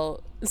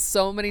hotel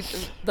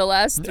the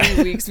last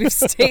 3 weeks we've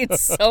stayed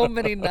so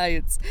many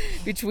nights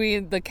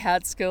between the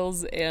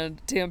Catskills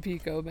and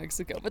Tampico,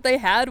 Mexico. But they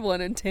had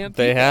one in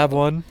Tampico. They have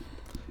one.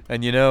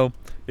 And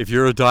if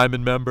you're a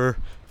Diamond member,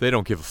 they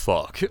don't give a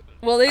fuck.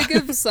 Well, they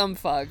give some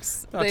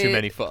fucks. Not too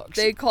many fucks.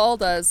 They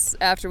called us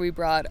after we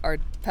brought our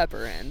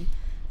Pepper in.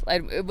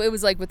 It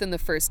was like within the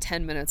first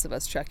 10 minutes of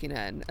us checking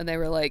in. And they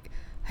were like,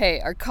 hey,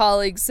 our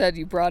colleague said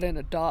you brought in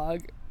a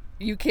dog.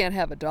 You can't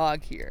have a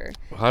dog here.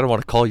 Well, I don't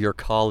want to call your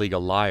colleague a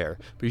liar,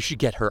 but you should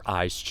get her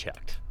eyes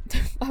checked.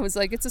 I was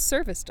like, it's a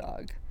service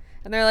dog.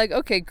 And they're like,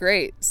 okay,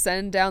 great.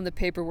 Send down the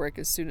paperwork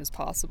as soon as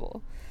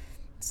possible.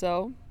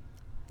 So...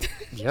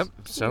 Yep.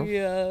 So,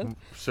 yeah.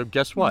 So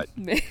guess what?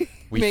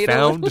 We Made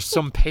found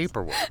some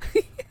paperwork.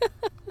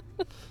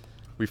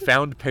 We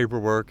found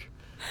paperwork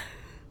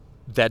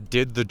that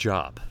did the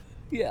job.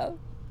 Yeah.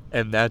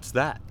 And that's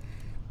that.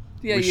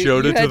 Yeah, we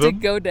showed it to them. You had to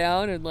go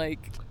down and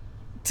like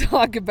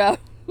talk about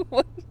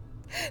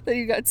that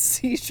you got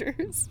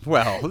seizures.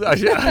 Well,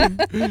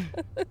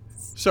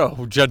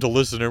 so gentle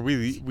listener,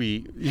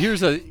 we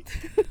here's a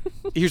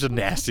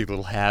nasty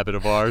little habit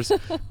of ours.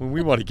 When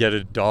we want to get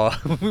a dog,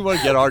 we want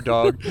to get our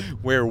dog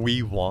where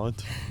we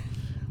want.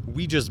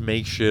 We just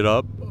make shit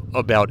up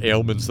about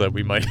ailments that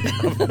we might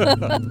have.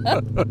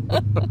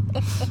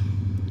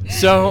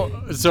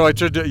 So I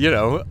tried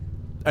to,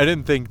 I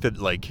didn't think that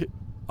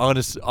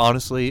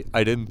honestly,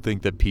 I didn't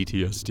think that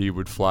PTSD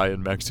would fly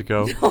in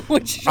Mexico. No,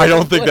 I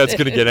don't think that's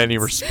going to get any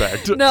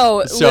respect.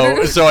 No.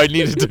 So I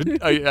needed to.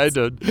 I had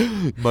to.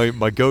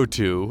 My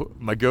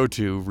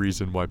go-to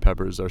reason why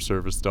Pepper is our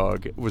service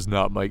dog was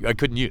not I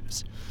couldn't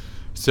use.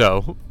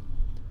 So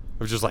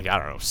I was just like, I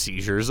don't know,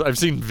 seizures. I've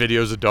seen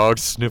videos of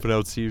dogs sniffing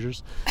out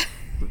seizures.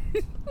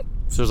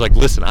 So I was like,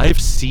 listen, I have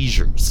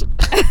seizures.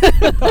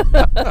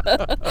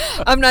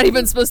 I'm not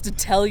even supposed to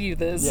tell you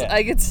this. Yeah.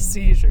 I get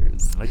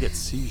seizures.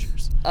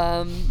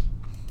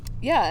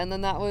 Yeah, and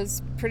then that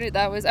was,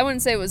 I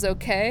wouldn't say it was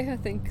okay. I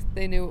think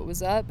they knew what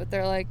was up, but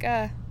they're like,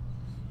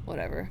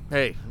 whatever.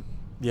 Hey,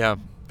 yeah.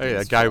 Hey,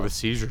 that guy with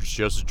seizures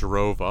just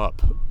drove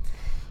up.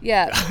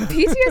 Yeah,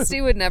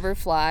 PTSD would never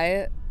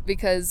fly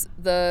because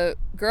the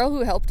girl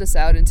who helped us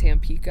out in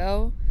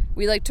Tampico,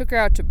 we took her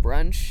out to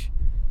brunch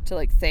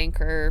to thank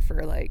her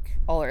for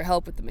all her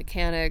help with the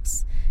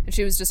mechanics, and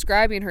she was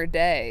describing her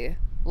day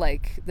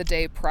the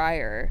day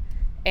prior,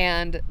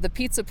 and the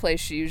pizza place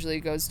she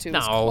usually goes to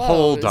was closed.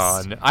 Hold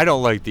on, I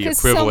don't like the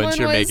equivalent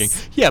you're making.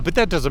 Yeah, but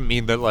that doesn't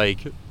mean that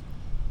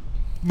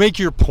Make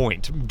your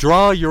point.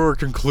 Draw your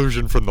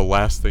conclusion from the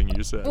last thing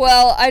you said.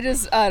 Well, I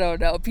don't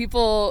know.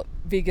 People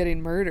be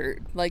getting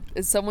murdered. Like,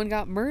 someone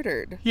got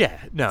murdered. Yeah,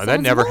 no, that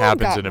Someone's never mom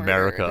happens got in murdered.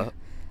 America.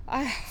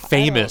 I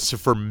Famous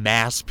for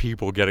mass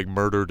people getting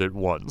murdered at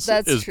once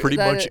That's is true. pretty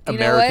That- much you know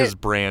America's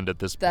what? brand at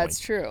this point. That's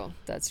true.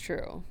 That's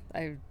true.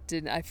 I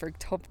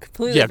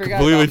completely Yeah, forgot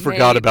completely about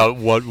forgot Maine. about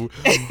what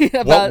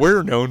what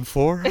we're known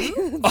for.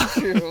 That's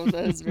true.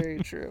 That is very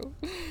true.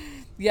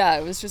 Yeah,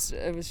 it was just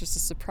a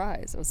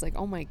surprise. I was like,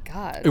 oh my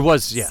god. It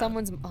was, yeah.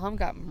 Someone's mom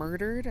got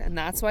murdered, and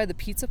that's why the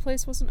pizza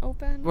place wasn't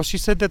open. Well, she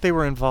said that they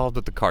were involved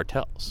with the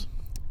cartels.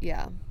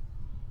 Yeah.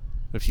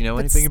 If you know But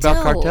anything about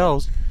still,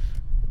 cartels,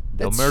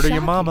 they'll That's murder your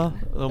shocking. mama.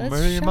 They'll That's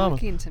murder your mama.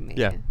 shocking to me.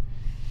 Yeah.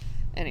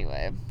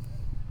 Anyway.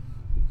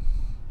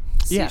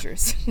 Yeah.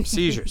 Seizures.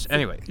 Seizures.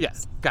 Anyway, yeah,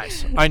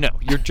 guys, I know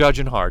you're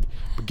judging hard,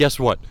 but guess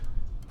what?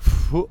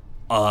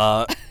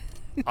 I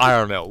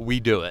don't know. We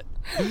do it.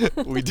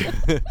 We do.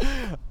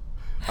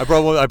 I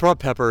brought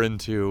Pepper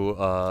into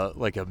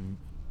like a,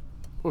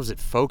 what was it,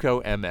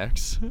 Foco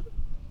MX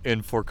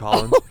in Fort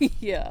Collins. Oh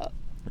yeah.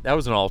 That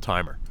was an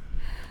all-timer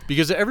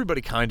because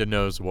everybody kind of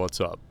knows what's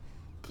up.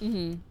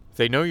 Mm-hmm.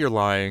 They know you're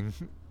lying.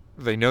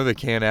 They know they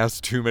can't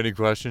ask too many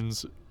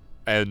questions,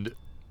 and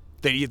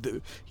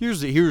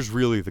here's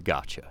really the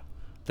gotcha.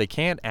 They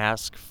can't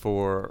ask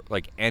for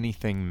like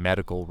anything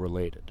medical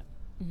related.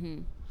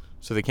 Mm-hmm.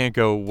 So they can't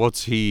go,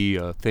 what's he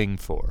a thing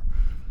for?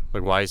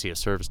 Like, why is he a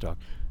service dog?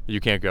 You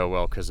can't go,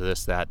 well, because of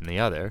this, that, and the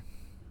other.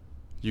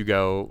 You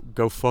go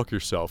fuck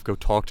yourself. Go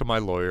talk to my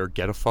lawyer.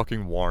 Get a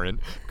fucking warrant.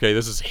 Okay,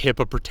 this is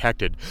HIPAA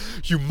protected.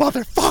 You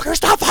motherfucker,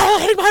 stop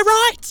violating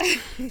my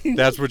rights!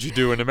 That's what you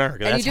do in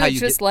America. And That's you do how it you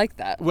just get, like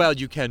that. well,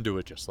 you can do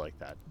it just like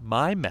that.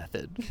 My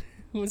method...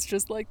 It was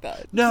just like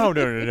that. No.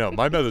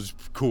 My method's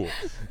cool.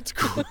 It's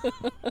cool.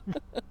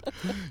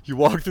 You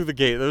walk through the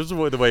gate. This is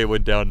the way it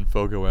went down in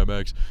Foco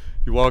MX.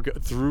 You walk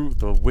through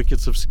the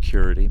wickets of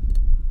security,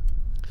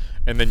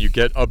 and then you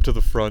get up to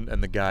the front,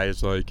 and the guy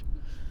is like,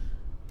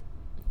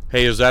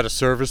 hey, is that a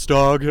service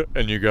dog?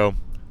 And you go,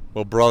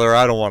 well, brother,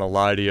 I don't want to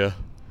lie to you.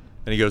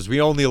 And he goes, we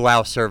only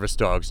allow service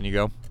dogs. And you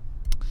go,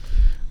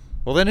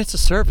 well, then it's a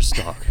service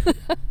dog.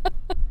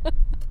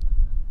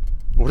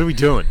 What are we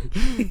doing?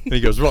 And he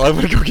goes, well, I'm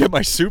going to go get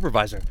my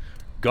supervisor.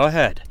 Go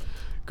ahead.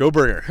 Go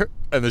bring her.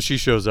 And then she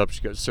shows up.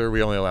 She goes, sir,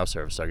 we only allow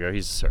service dog. I go,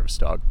 he's a service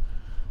dog.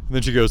 And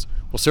then she goes,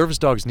 well, service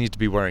dogs need to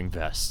be wearing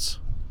vests.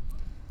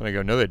 And I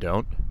go, no, they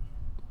don't.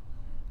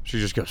 She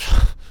just goes,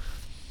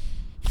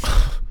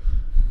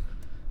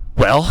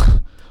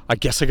 well, I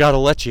guess I got to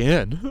let you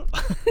in.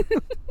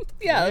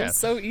 Yeah, it was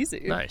so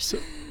easy. Nice.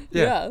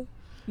 Yeah.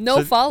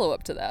 No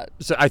follow-up to that.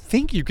 So I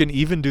think you can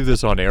even do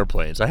this on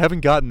airplanes. I haven't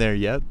gotten there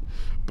yet,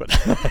 but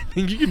I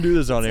think you can do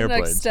this on It's the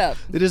airplanes. next step.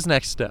 It is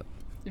next step.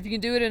 If you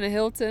can do it in a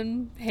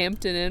Hilton,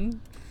 Hampton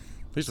Inn.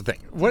 Here's the thing.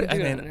 can do it on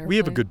an We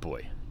have a airplane. good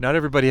boy. Not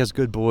everybody has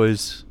good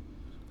boys.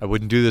 I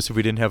wouldn't do this if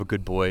we didn't have a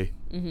good boy.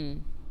 Mm-hmm.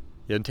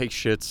 He doesn't take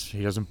shits.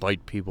 He doesn't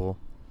bite people.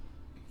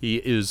 He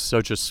is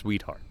such a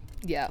sweetheart.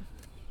 Yeah.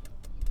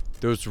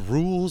 Those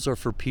rules are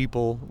for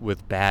people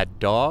with bad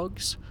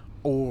dogs,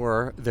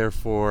 or they're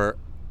for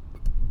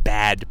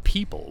bad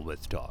people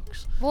with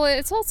dogs. Well,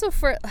 it's also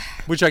for...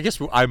 Which I guess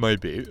I might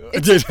be,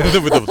 with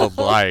the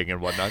lying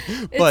and whatnot.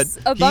 But It's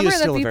a he bummer is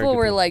that still a very people good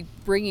were boy. like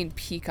bringing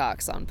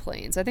peacocks on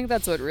planes. I think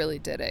that's what really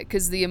did it.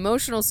 Because the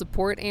emotional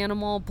support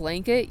animal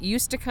blanket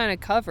used to kind of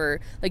cover,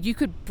 like you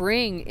could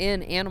bring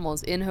in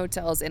animals in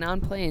hotels and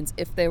on planes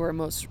if they were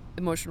most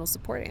emotional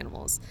support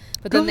animals.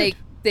 But then Good.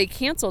 they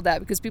canceled that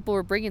because people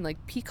were bringing like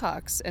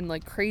peacocks and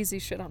like crazy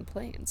shit on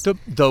planes. The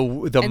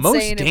And most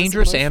saying it was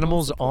dangerous emotional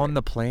animals support. on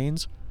the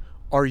planes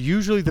are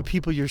usually the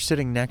people you're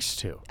sitting next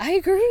to. I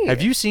agree.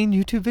 Have you seen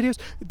YouTube videos?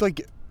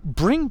 Like,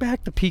 bring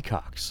back the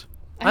peacocks.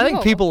 I think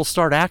know. people will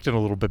start acting a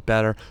little bit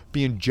better,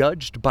 being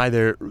judged by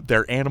their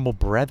animal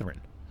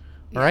brethren.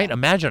 All right? Yeah.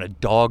 Imagine a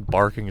dog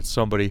barking at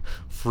somebody,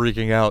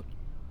 freaking out.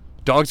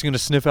 Dog's going to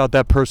sniff out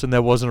that person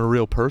that wasn't a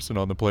real person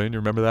on the plane. You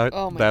remember that?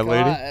 Oh my that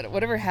lady? god!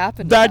 Whatever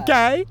happened to That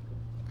guy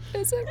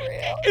Is it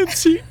real? in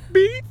seat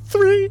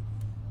B3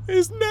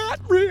 is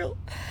not real.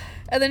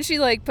 And then she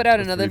like put out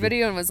another creepy.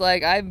 video and was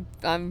like, I'm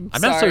I'm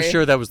sorry. not so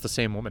sure that was the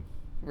same woman.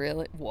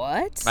 Really?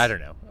 What? I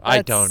don't know. I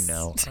That's- don't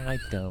know. I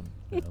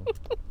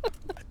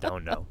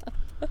don't know.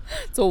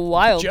 It's a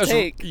wild Just-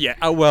 take.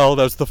 Yeah, well,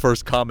 that was the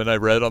first comment I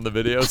read on the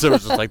video. So it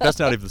was just like, that's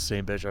not even the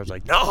same bitch. I was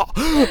like, no.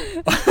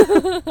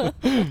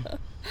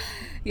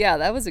 Yeah,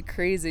 that was a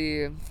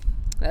crazy.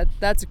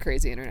 That's a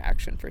crazy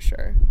interaction for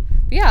sure.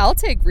 But yeah, I'll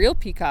take real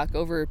peacock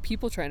over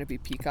people trying to be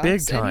peacocks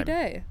Big time. any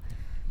day.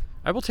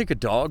 I will take a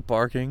dog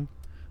barking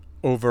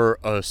over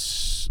a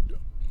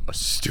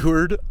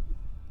steward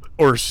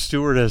or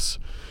stewardess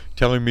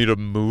telling me to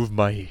move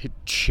my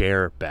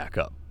chair back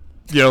up.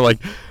 You know, like,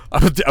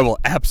 I will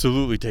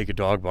absolutely take a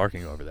dog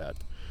barking over that.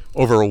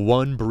 Over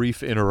one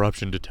brief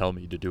interruption to tell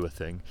me to do a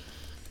thing.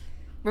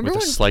 Remember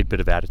with a slight bit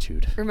of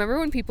attitude. Remember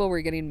when people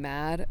were getting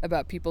mad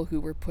about people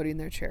who were putting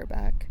their chair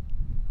back?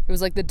 It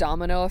was like the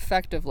domino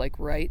effect of like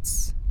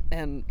rights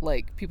and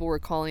like people were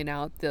calling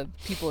out the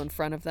people in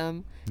front of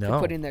them for No.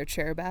 putting their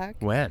chair back.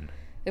 When?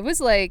 It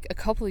was like a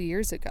couple of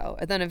years ago,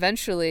 and then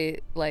eventually,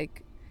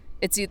 like,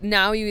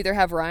 now you either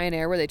have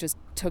Ryanair where they just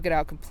took it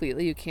out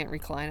completely, you can't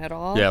recline at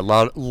all. Yeah, a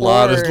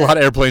lot of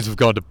airplanes have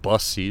gone to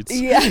bus seats.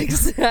 Yeah,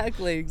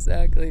 exactly.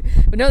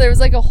 But no, there was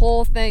like a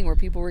whole thing where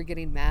people were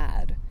getting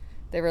mad.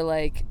 They were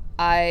like,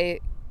 my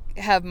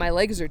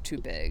legs are too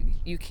big.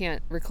 You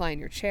can't recline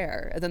your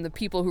chair. And then the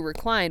people who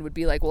reclined would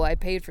be like, well, I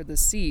paid for the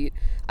seat.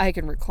 I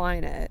can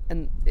recline it.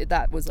 And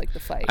that was like the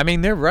fight. I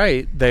mean, they're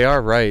right. They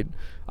are right.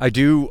 I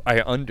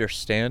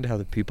understand how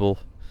the people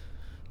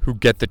who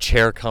get the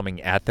chair coming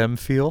at them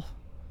feel.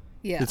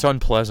 Yeah. It's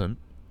unpleasant.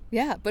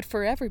 Yeah, but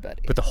for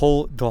everybody. But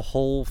the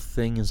whole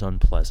thing is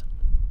unpleasant.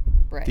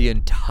 Right. The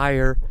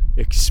entire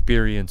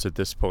experience at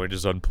this point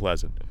is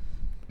unpleasant.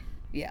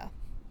 Yeah.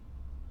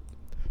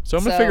 So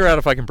I'm going to figure out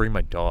if I can bring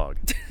my dog.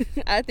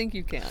 I think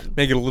you can.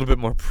 Make it a little bit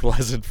more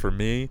pleasant for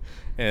me.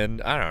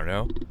 And I don't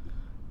know.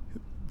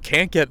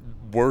 Can't get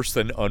worse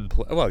than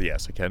unpleasant. Well,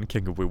 yes, it can.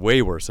 Can get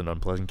way worse than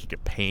unpleasant. Can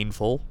get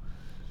painful.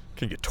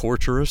 Can get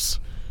torturous.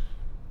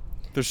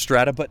 There's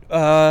strata, but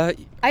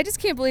I just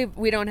can't believe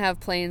we don't have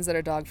planes that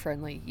are dog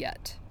friendly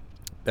yet.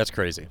 That's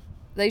crazy.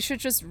 They should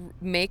just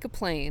make a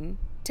plane,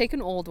 take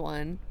an old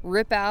one,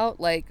 rip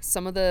out like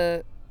some of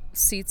the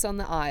seats on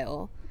the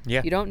aisle.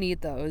 Yeah. You don't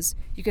need those.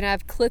 You can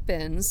have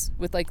clip-ins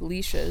with like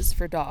leashes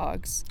for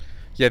dogs.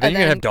 Yeah, then you're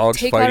going to have dogs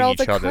fighting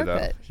each other, though.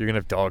 Carpet. You're going to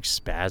have dogs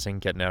spazzing,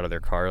 getting out of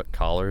their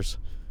collars.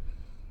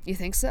 You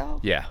think so?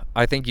 Yeah.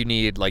 I think you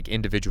need, like,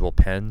 individual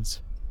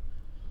pens.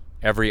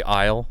 Every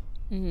aisle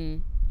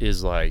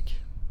is, like,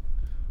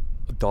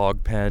 a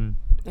dog pen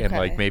and,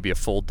 like, maybe a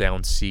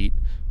fold-down seat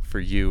for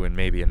you and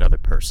maybe another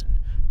person.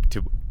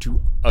 To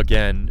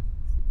again,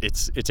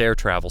 it's air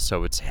travel,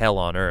 so it's hell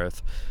on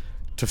earth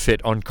to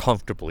fit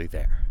uncomfortably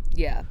there.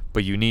 Yeah.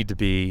 But you need to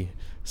be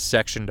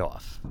sectioned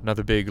off.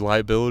 Another big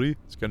liability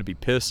is going to be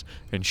piss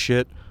and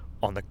shit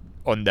on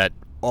that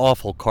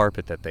awful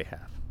carpet that they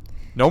have.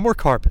 No more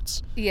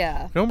carpets.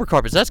 Yeah. No more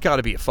carpets. That's got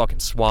to be a fucking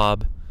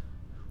swab.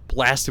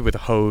 Blast it with a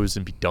hose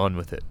and be done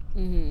with it.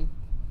 Mm-hmm.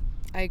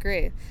 I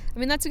agree. I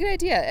mean, that's a good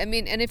idea. I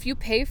mean, and if you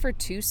pay for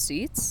 2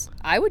 seats,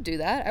 I would do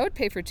that. I would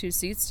pay for 2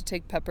 seats to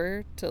take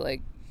Pepper to,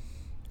 like,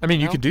 I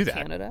mean, you could do that.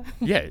 Canada.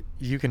 Yeah,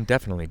 you can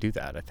definitely do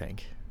that, I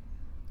think.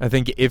 I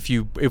think if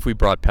we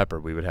brought Pepper,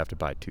 we would have to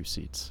buy 2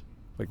 seats.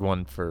 Like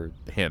one for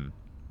him.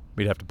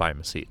 We'd have to buy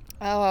him a seat.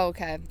 Oh,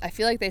 okay. I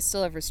feel like they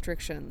still have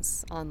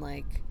restrictions on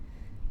like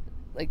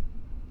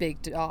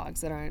big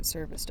dogs that aren't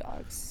service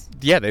dogs.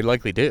 Yeah, they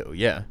likely do.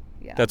 Yeah.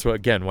 Yeah. That's why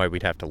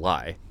we'd have to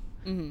lie.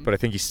 Mm-hmm. But I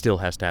think he still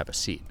has to have a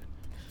seat.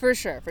 For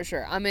sure.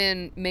 I'm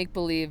in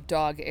make-believe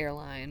dog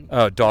airline.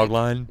 Oh, dog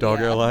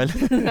airline?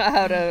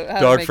 how to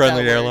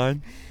dog-friendly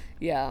airline?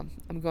 Yeah,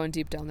 I'm going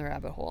deep down the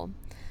rabbit hole.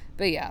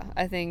 But yeah,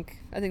 I think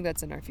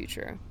that's in our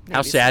future. Maybe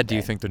how sad someday. do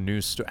you think the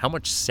news how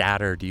much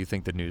sadder do you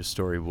think the news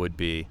story would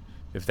be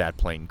if that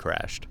plane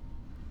crashed?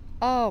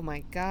 Oh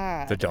my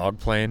god. The dog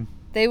plane?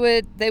 They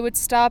would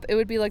stop. It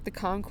would be like the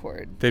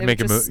Concorde. They'd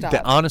make a movie.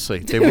 Honestly,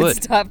 they would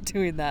would stop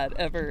doing that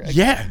ever again.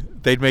 Yeah,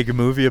 they'd make a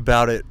movie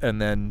about it,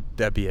 and then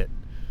that'd be it.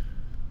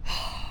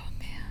 Oh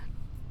man.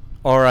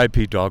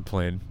 R.I.P. Dog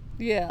Plane.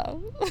 Yeah.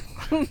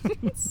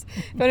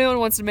 If anyone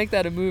wants to make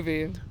that a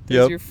movie,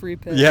 there's your free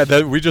pitch.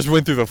 Yeah, we just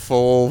went through the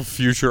full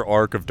future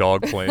arc of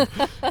Dog Plane.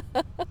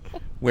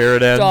 Where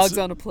it ends. Dogs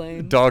on a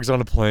plane. Dogs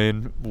on a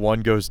plane.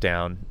 One goes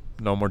down.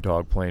 No more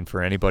dog plane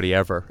for anybody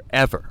ever.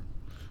 Ever.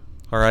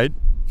 All right?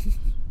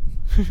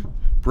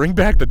 Bring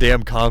back the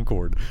damn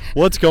Concorde.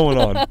 What's going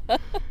on?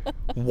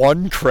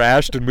 One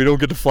crashed and we don't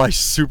get to fly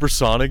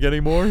supersonic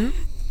anymore?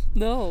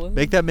 No.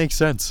 Make that make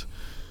sense.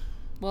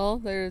 Well,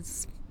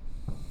 there's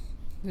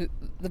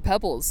the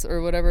Pebbles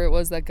or whatever it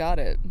was that got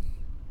it.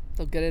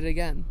 They'll get it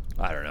again.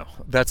 I don't know.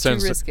 That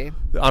sends too risky.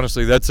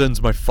 Honestly, that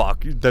sends my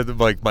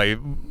my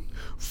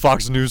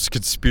Fox News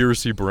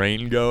conspiracy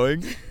brain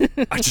going.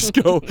 I just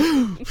go,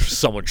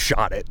 someone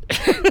shot it.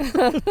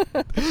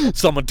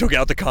 Someone took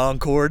out the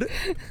Concorde.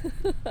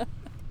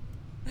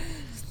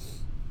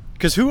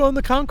 Because who owned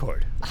the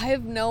Concorde? I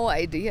have no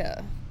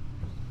idea.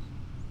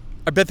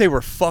 I bet they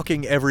were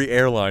fucking every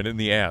airline in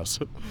the ass.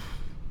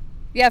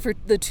 Yeah, for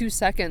the 2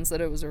 seconds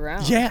that it was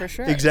around. Yeah, for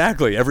sure.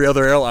 Exactly. Every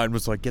other airline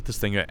was like, get this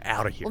thing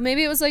out of here. Well,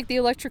 maybe it was like the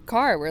electric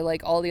car where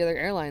like all the other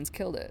airlines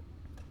killed it.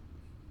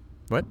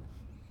 What?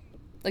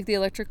 Like the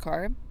electric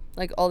car,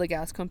 like all the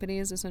gas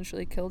companies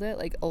essentially killed it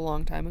like a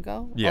long time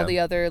ago. Yeah. All the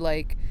other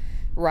like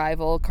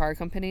rival car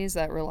companies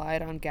that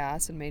relied on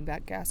gas and made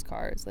back gas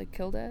cars like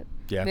killed it.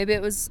 Yeah. Maybe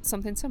it was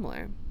something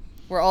similar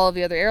where all of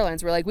the other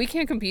airlines were like, we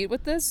can't compete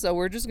with this, so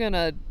we're just going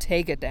to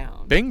take it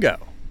down. Bingo.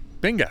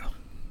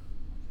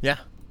 Yeah.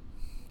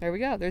 There we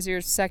go. There's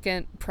your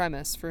second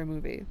premise for a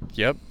movie.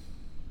 Yep.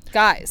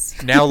 Guys.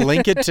 Now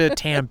link it to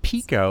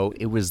Tampico.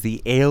 It was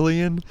the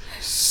alien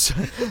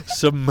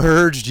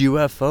submerged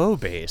UFO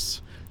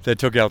base that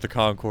took out the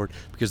Concorde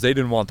because they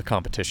didn't want the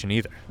competition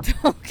either.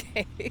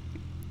 Okay.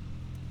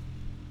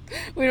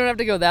 We don't have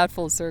to go that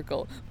full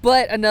circle.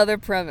 But another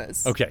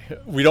premise. Okay,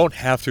 we don't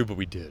have to, but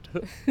we did.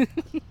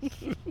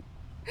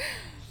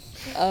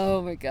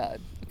 Oh my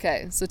god.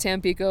 Okay, so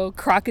Tampico,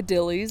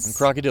 crocodiles. And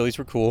crocodiles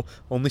were cool.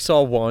 Only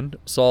saw one.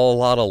 Saw a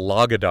lot of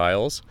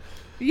logodiles.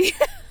 Yeah.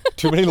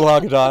 Too many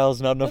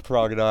logodiles, not enough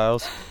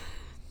crocodiles.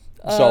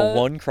 Saw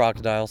one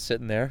crocodile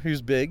sitting there. He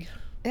was big.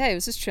 Yeah, he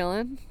was just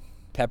chilling.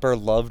 Pepper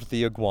loved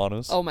the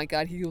iguanas. Oh my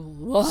god, he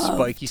loved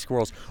Spiky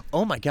squirrels.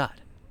 Oh my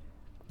god.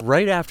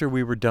 Right after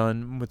we were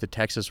done with the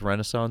Texas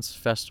Renaissance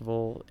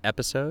Festival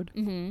episode,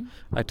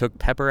 I took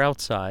Pepper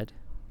outside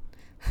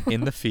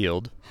in the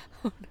field.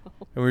 Oh no.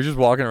 And we were just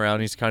walking around.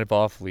 He's kind of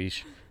off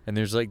leash. And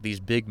there's like these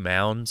big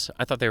mounds.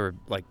 I thought they were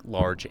like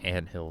large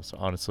anthills,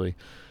 honestly.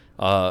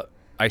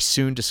 I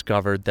soon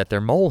discovered that they're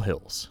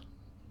molehills.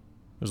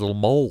 There's little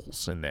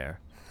moles in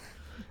there.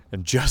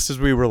 And just as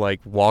we were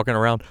like walking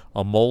around,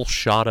 a mole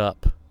shot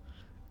up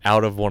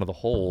out of one of the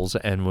holes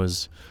and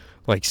was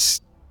like...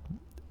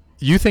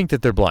 You think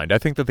that they're blind. I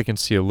think that they can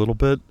see a little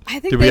bit. I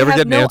think Did we they ever have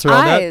get an no answer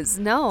eyes.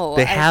 on that? No.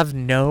 They have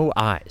no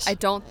eyes. I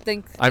don't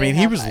think I mean, they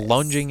he have was eyes.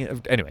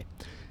 lunging. Anyway,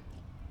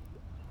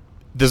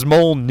 this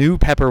mole knew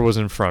Pepper was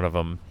in front of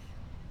him.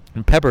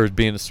 And Pepper,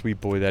 being the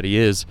sweet boy that he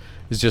is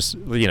just,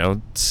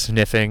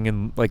 sniffing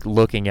and, like,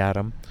 looking at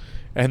him.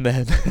 And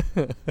then,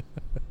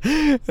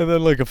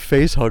 like a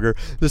face hugger,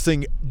 this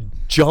thing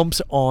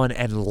jumps on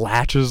and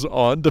latches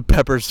on to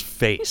Pepper's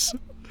face.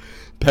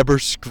 Pepper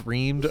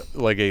screamed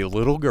like a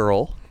little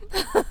girl.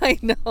 I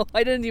know.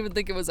 I didn't even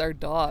think it was our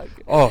dog.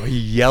 Oh, he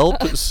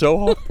yelped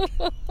so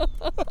hard.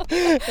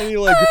 And he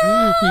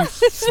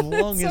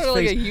flung his Sort of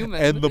like face. a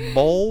human. And the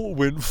mole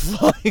went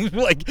flying.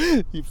 Like,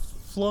 he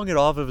flung it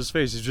off of his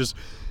face. He's just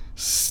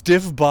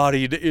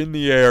stiff-bodied in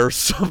the air,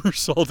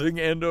 somersaulting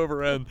end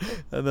over end.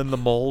 And then the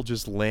mole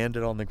just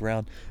landed on the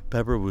ground.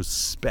 Pepper was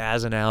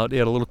spazzing out. He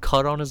had a little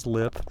cut on his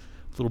lip.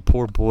 Little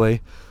poor boy.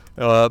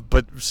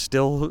 But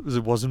still,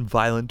 it wasn't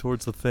violent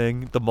towards the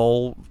thing. The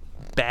mole...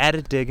 bad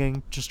at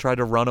digging, just tried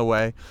to run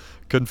away,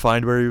 couldn't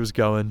find where he was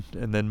going,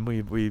 and then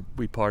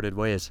we parted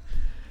ways.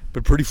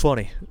 But pretty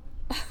funny.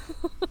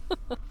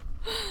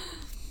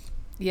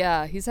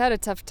 Yeah, he's had a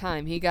tough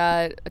time. He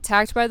got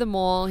attacked by the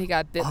mole, he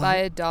got bit by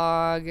a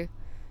dog,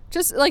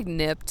 just like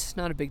nipped,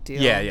 not a big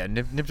deal. Yeah,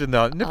 nipped in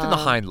the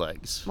hind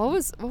legs.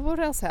 What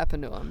else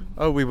happened to him?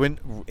 Oh, we went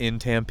in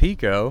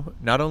Tampico.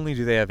 Not only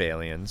do they have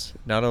aliens,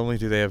 not only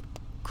do they have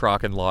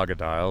croc and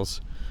logodiles,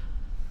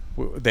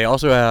 they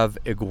also have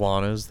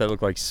iguanas that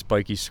look like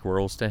spiky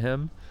squirrels to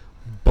him,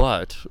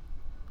 but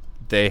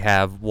they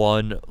have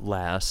one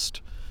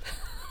last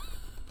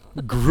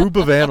group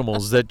of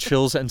animals that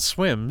chills and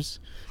swims,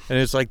 and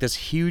it's like this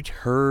huge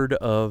herd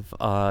of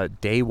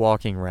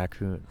day-walking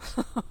raccoons.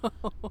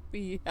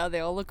 Yeah, they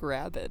all look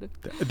rabid.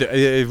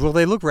 Well,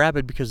 they look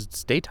rabid because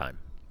it's daytime,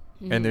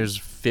 and there's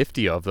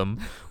 50 of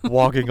them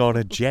walking on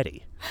a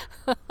jetty.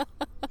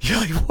 You're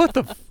like, what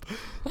the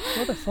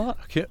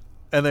fuck?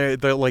 And they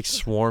like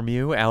swarm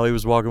you. Allie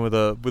was walking with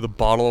a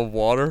bottle of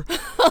water.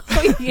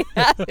 Oh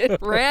yeah, it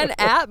ran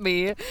at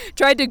me.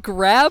 Tried to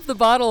grab the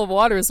bottle of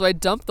water, so I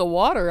dumped the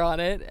water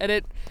on it, and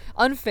it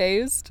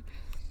unfazed.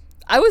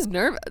 I was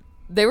nervous.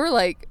 They were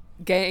like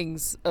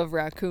gangs of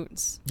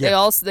raccoons.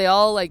 Yeah. They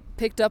all like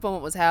picked up on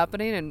what was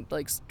happening and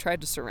like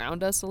tried to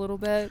surround us a little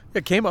bit.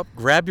 It came up,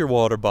 grabbed your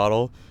water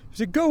bottle. He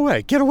said, "Go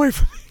away, get away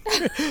from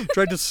me."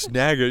 Tried to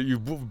snag it.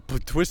 You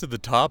twisted the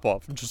top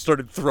off and just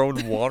started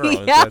throwing water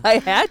on Yeah, it. I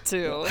had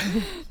to.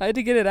 I had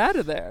to get it out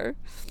of there.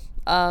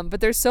 But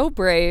they're so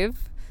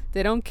brave.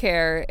 They don't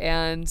care,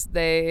 and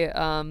they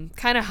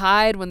kind of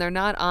hide when they're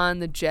not on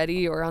the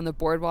jetty or on the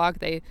boardwalk.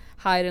 They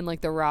hide in like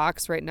the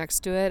rocks right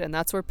next to it, and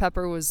that's where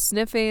Pepper was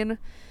sniffing.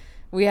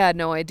 We had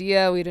no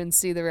idea. We didn't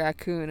see the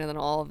raccoon, and then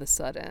all of a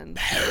sudden...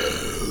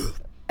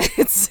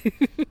 It's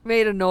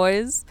made a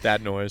noise.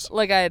 That noise.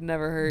 Like I had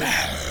never heard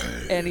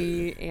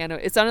any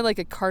animal. It sounded like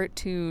a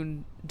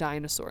cartoon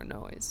dinosaur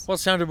noise. Well, it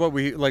sounded what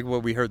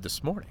we heard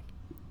this morning.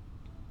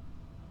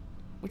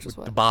 Which was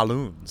what? The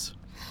balloons.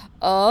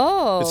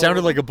 Oh. It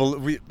sounded like a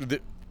balloon.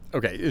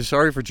 Okay,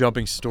 sorry for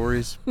jumping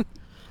stories.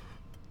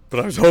 But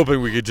I was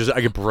hoping I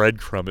could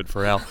breadcrumb it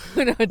for Al.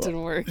 No, it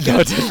didn't work. No,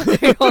 it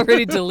didn't. I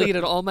already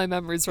deleted all my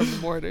memories from the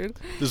morning.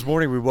 This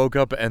morning we woke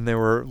up and there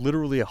were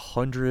literally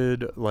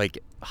 100 like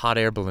hot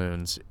air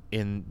balloons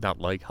not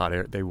like hot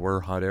air, they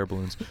were hot air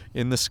balloons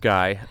in the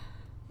sky,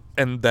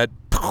 and that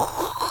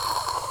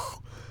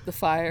the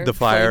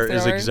fire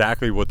is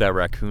exactly what that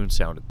raccoon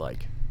sounded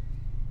like.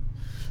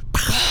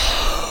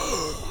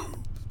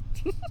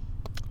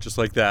 Just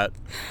like that.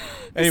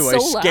 Anyway,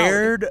 so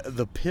scared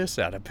the piss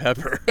out of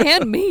Pepper.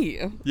 And me.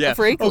 Yeah.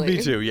 Frankly. Oh,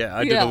 me too. Yeah,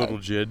 I did a little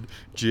jiggy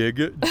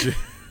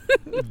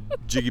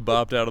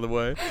bopped out of the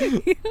way.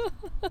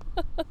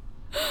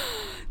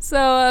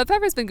 So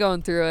Pepper's been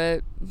going through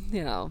it.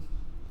 Yeah,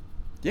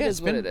 it is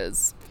what it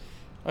is.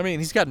 I mean,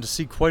 he's gotten to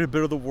see quite a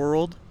bit of the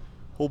world.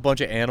 A whole bunch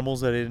of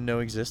animals that I didn't know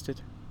existed.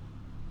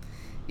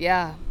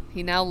 Yeah,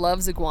 he now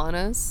loves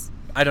iguanas.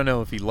 I don't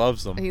know if he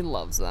loves them. He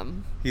loves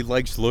them. He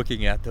likes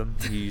looking at them.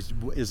 He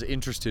is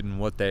interested in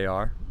what they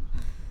are.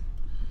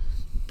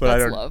 But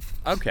That's I don't. love.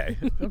 Okay.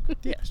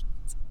 Yes.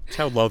 That's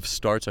how love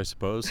starts, I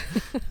suppose.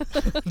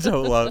 That's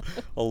how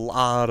a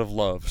lot of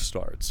love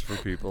starts for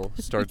people.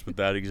 Starts with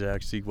that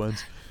exact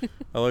sequence.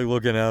 I like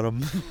looking at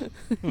them.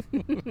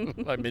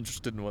 I'm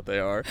interested in what they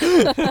are.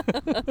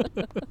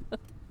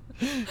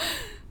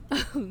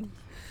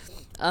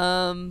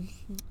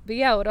 But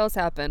yeah, what else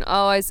happened?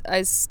 Oh,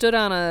 I stood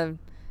on a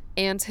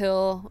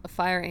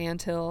fire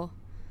anthill.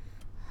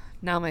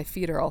 Now my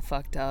feet are all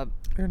fucked up.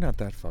 They're not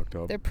that fucked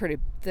up.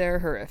 They're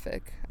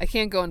horrific. I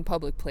can't go in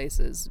public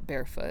places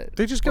barefoot.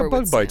 They just got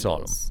bug bites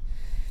on them.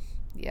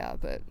 Yeah,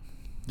 but...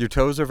 Your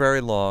toes are very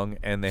long,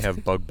 and they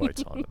have bug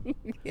bites on them.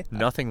 Yeah.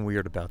 Nothing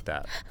weird about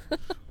that.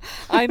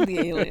 I'm the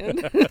alien.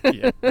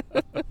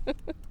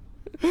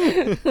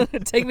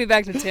 Take me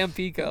back to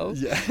Tampico.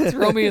 Yeah.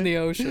 Throw me in the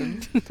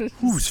ocean.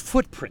 Whose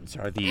footprints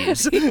are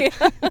these? They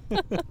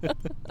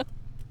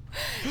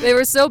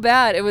were so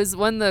bad. It was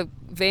when the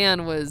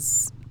van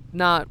was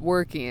not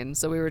working,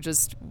 so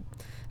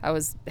I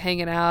was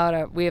hanging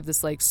out. We have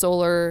this like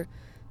solar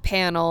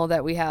panel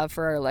that we have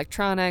for our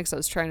electronics. I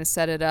was trying to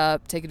set it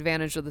up, take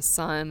advantage of the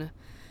sun.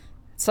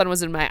 Sun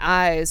was in my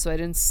eyes, so I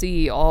didn't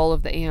see all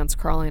of the ants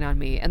crawling on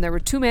me, and there were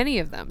too many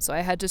of them, so I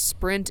had to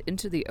sprint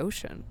into the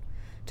ocean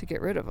to get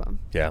rid of them.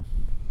 Yeah.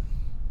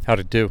 How'd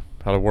it do?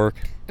 How'd it work?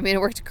 I mean,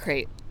 it worked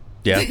great.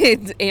 Yeah.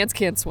 Ants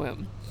can't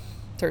swim,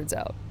 turns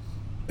out.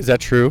 Is that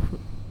true?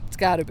 It's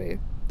gotta be.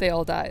 They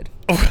all died.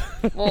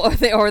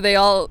 or they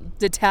all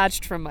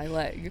detached from my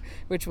leg,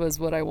 which was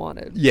what I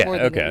wanted. Yeah, more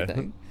than okay.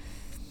 anything.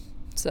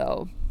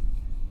 So,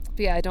 but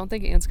yeah, I don't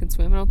think ants can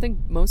swim. I don't think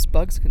most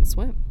bugs can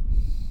swim.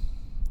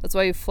 That's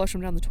why you flush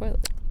them down the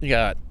toilet. You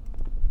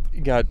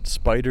got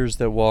spiders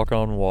that walk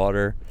on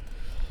water.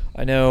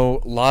 I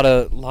know a lot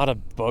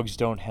of bugs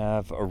don't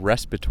have a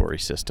respiratory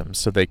system,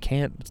 so they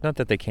can't. It's not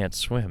that they can't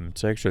swim.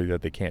 It's actually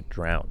that they can't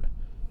drown.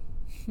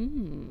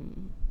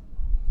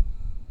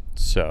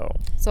 So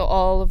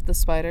all of the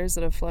spiders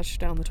that have flushed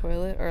down the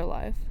toilet are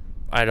alive?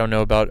 I don't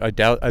know about. I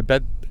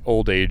bet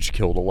old age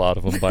killed a lot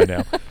of them by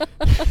now.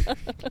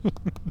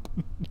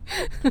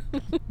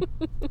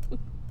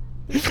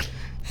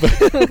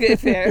 Okay,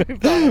 fair.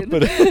 Fine.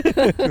 But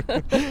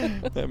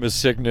I'm a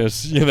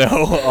sickness,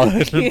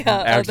 acts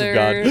of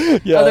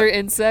God. Yeah. Other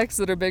insects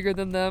that are bigger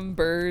than them,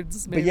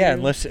 birds. Maybe. But yeah,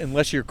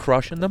 unless you're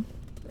crushing them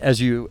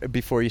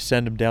before you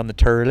send them down the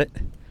toilet,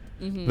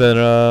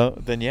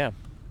 then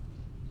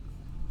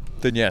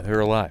yeah, they're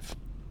alive.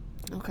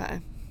 Okay.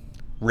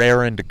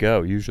 Raring to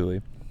go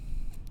usually.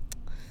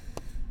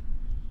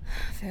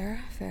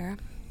 Fair.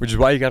 Which is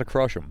why you got to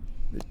crush them.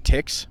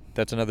 Ticks.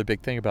 That's another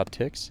big thing about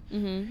ticks.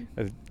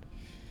 I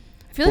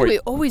feel like we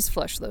always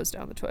flush those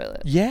down the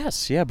toilet.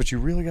 Yes, yeah, but you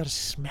really got to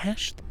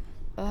smash them.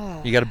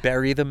 Ugh. You got to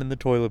bury them in the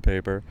toilet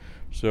paper.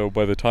 So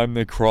by the time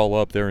they crawl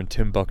up, they're in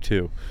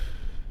Timbuktu.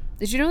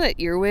 Did you know that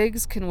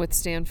earwigs can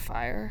withstand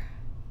fire?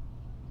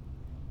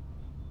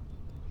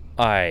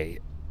 I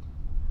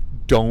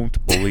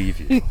don't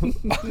believe you.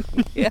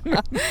 Yeah.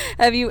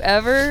 Have you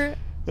ever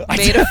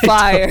made a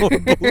fire?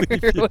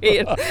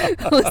 Wait,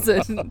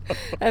 listen.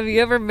 Have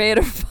you ever made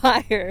a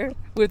fire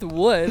with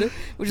wood,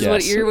 which is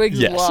what earwigs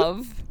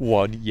love?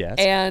 Yes.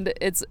 And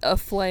it's a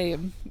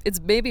flame. It's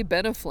maybe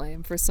been a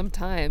flame for some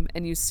time,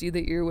 and you see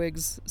the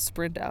earwigs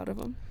sprint out of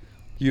them.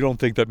 You don't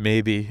think that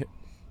maybe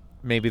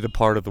the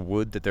part of the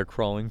wood that they're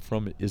crawling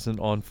from isn't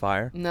on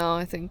fire? No,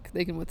 I think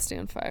they can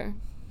withstand fire.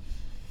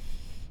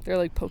 They're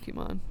like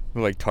Pokemon.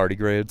 They're like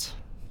tardigrades.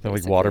 They're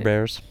like water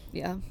bears.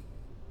 Yeah.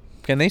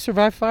 Can they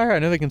survive fire? I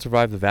know they can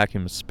survive the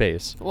vacuum of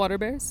space. Water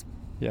bears?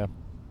 Yeah.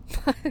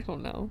 I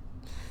don't know.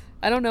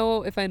 I don't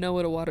know if I know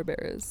what a water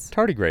bear is.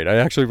 Tardigrade. I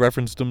actually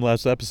referenced them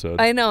last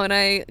episode. I know, and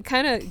I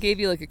kind of gave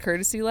you like a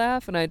courtesy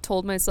laugh, and I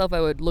told myself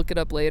I would look it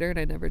up later, and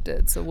I never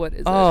did. So what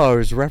is it? Oh, I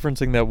was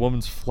referencing that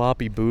woman's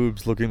floppy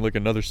boobs looking like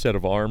another set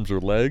of arms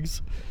or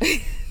legs.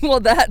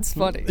 Well, that's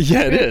funny.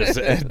 Yeah, it is.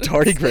 And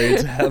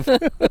tardigrades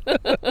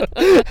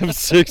have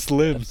 6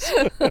 limbs.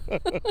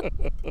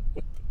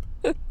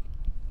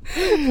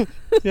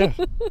 Yeah,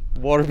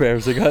 water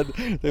bears. They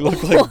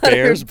look like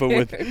bears, but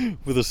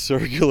with a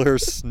circular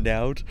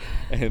snout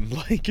and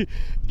like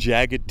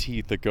jagged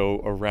teeth that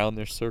go around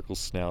their circle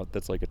snout.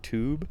 That's like a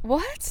tube.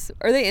 What?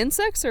 Are they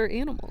insects or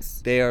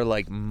animals? They are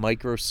like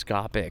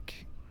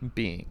microscopic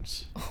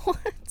beings.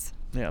 What?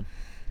 Yeah.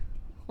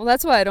 Well,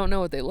 that's why I don't know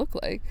what they look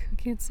like. I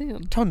can't see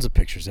them. Tons of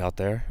pictures out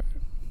there.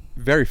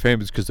 Very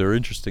famous because they're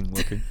interesting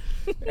looking.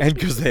 And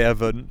because they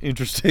have an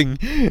interesting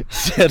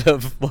set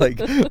of like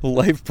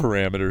life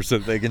parameters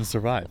that they can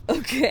survive.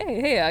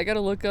 Okay, hey, I gotta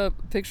look up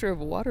a picture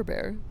of a water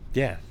bear.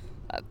 Yeah.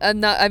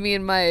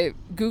 My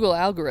Google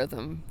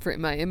algorithm for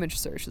my image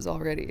search is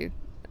already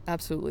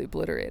absolutely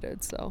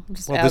obliterated. So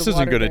just this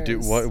isn't gonna do.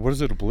 What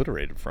is it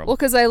obliterated from? Well,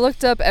 because I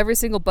looked up every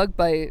single bug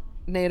bite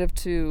native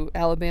to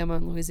Alabama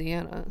and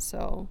Louisiana.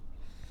 So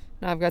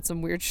now I've got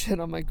some weird shit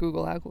on my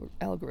Google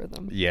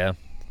algorithm. Yeah.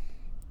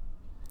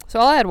 So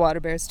I'll add water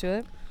bears to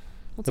it.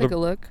 We'll take a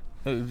look.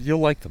 You'll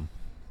like them.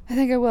 I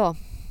think I will.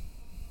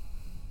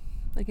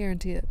 I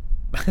guarantee it.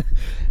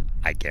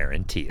 I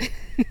guarantee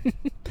it.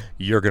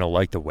 You're going to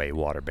like the way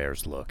water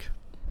bears look.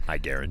 I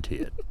guarantee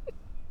it.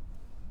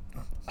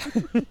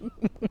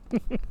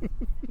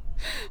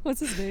 What's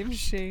his name?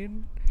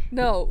 Shane?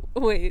 No,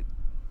 wait.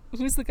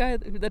 Who's the guy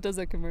that does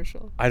that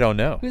commercial? I don't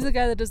know. Who's the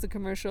guy that does the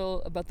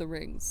commercial about the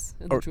rings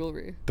and the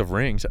jewelry? The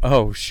rings.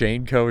 Oh,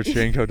 Shaneco at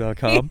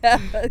shaneco.com. Yeah,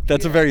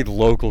 That's a very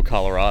local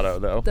Colorado,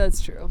 though. That's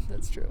true.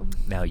 That's true.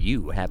 Now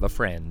you have a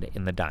friend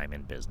in the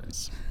diamond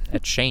business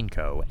at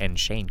Shaneco and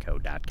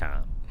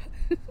shaneco.com.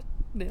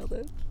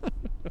 Nailed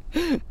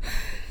it.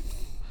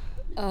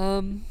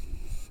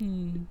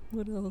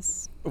 What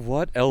else?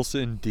 What else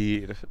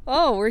indeed?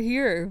 Oh, we're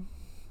here.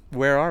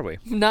 Where are we?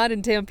 Not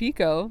in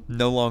Tampico.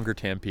 No longer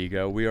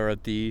Tampico. We are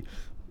at the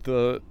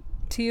Teotihuacan.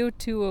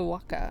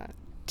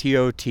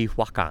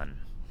 Teotihuacan.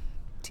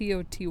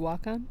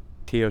 Teotihuacan?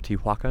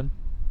 Teotihuacan.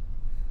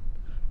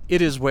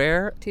 It is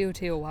where?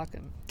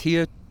 Teotihuacan.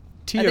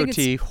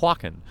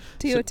 Teotihuacan. Teotihuacan.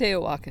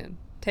 Teotihuacan.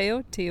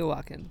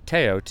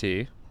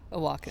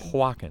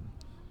 Teotihuacan.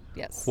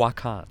 Yes.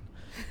 Huacan.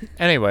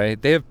 Anyway,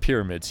 they have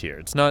pyramids here.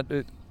 It's not...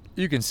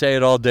 you can say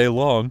it all day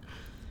long.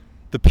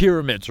 The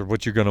pyramids are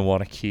what you're going to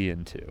want to key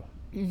into.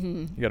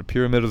 Mm-hmm. You got a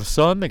pyramid of the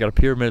sun. They got a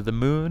pyramid of the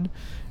moon.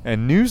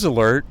 And news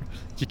alert,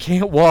 you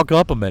can't walk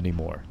up them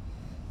anymore.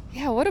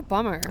 Yeah, what a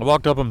bummer. I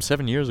walked up them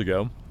 7 years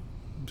ago.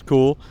 It's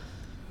cool.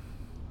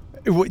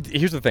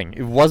 Here's the thing.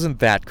 It wasn't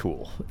that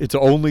cool. It's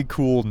only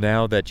cool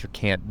now that you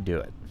can't do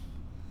it.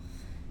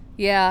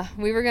 Yeah,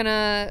 we were going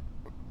to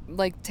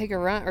take a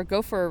run or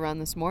go for a run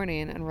this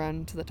morning and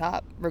run to the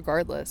top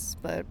regardless,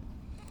 but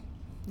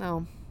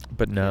no.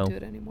 Can't do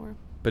it anymore.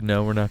 But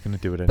no, we're not going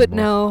to do it anymore. But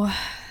no,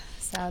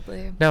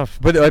 sadly. No,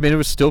 but I mean, it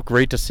was still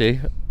great to see.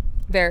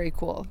 Very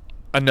cool.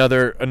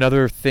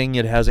 Another thing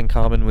it has in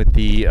common with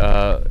the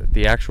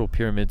actual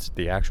pyramids,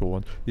 the actual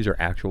ones. These are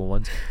actual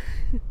ones.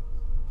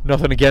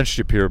 Nothing against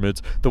your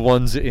pyramids. The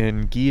ones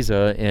in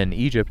Giza in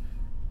Egypt.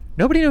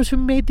 Nobody knows who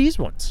made these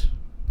ones.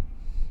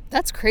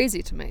 That's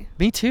crazy to me.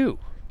 Me too.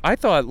 I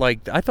thought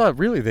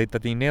really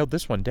that they nailed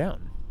this one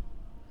down.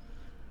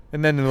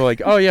 And then they're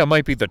like, oh yeah, it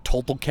might be the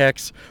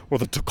Toltecs or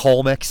the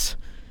Tolmecs.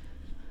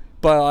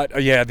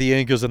 But yeah, the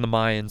Incas and the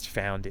Mayans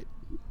found it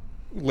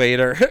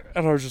later.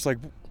 And I was just like,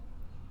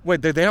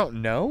 wait, they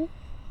don't know?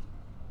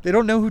 They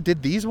don't know who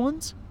did these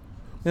ones?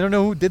 They don't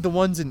know who did the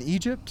ones in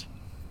Egypt?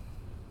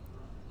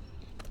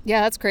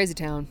 Yeah, that's crazy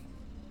town.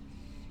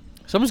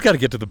 Someone's got to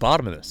get to the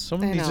bottom of this.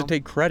 Someone needs to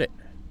take credit.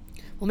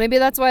 Well, maybe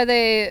that's why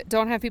they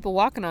don't have people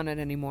walking on it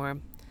anymore.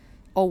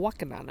 Oh,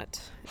 walking on it.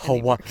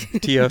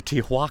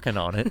 Walking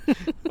on it.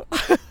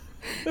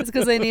 It's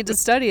because they need to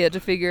study it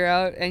to figure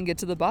out and get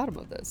to the bottom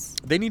of this.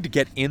 They need to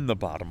get in the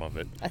bottom of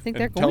it. I think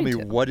they're going to. to.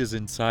 Tell me what is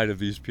inside of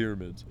these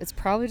pyramids. It's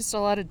probably just a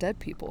lot of dead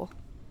people.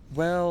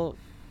 Well,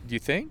 do you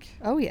think?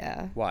 Oh,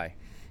 yeah. Why?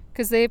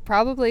 Because they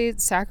probably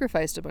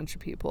sacrificed a bunch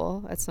of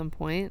people at some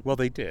point. Well,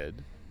 they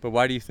did. But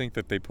why do you think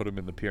that they put them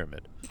in the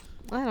pyramid?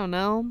 I don't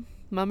know.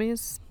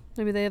 Mummies?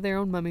 Maybe they have their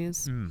own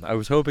mummies. I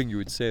was hoping you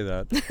would say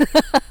that.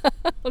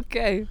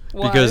 Okay.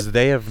 Why? Because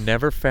they have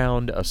never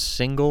found a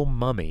single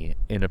mummy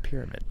in a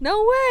pyramid.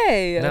 No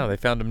way! No, they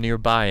found them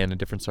nearby in a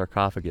different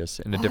sarcophagus,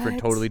 in a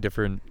totally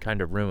different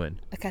kind of ruin.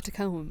 A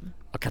catacomb.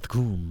 A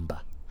catacomb.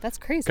 That's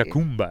crazy.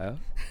 Catacoomba.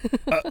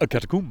 A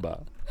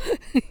catacomba.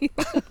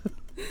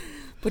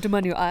 Put them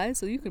on your eyes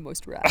so you can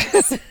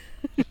moisturize.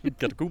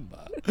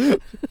 Catacomba.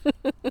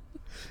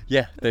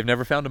 Yeah, they've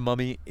never found a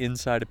mummy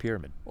inside a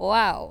pyramid.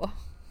 Wow.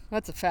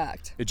 That's a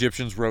fact.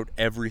 Egyptians wrote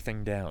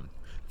everything down.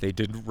 They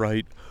didn't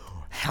write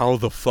how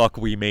the fuck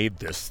we made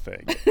this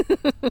thing.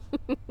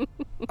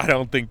 I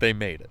don't think they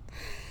made it.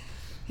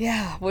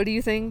 Yeah, what do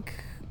you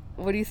think?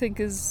 What do you think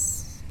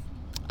is...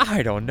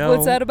 I don't know.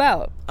 What's that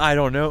about? I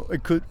don't know.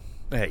 It could...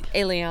 Hey.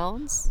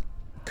 Aliens?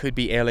 Could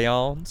be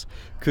aliens.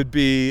 Could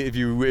be if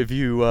you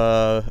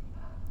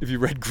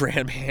read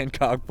Graham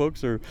Hancock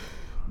books or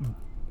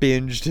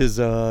binged his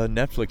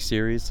Netflix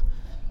series.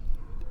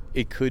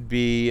 It could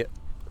be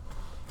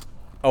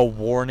a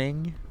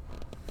warning,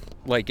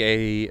 like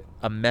a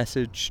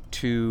message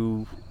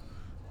to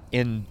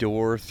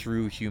endure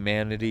through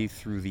humanity,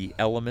 through the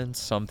elements,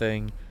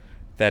 something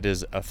that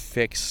is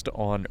affixed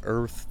on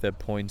Earth that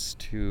points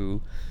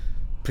to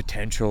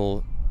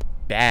potential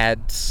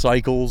bad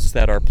cycles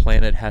that our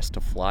planet has to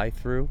fly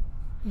through.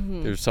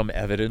 Mm-hmm. There's some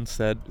evidence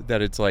that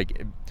it's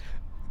like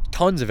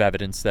tons of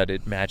evidence that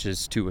it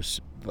matches to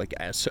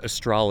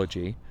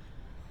astrology,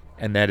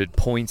 and that it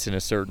points in a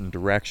certain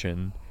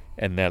direction,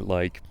 and that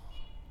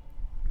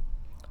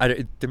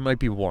there might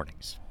be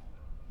warnings.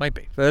 Might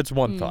be. That's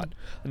one thought.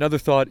 Another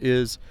thought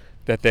is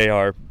that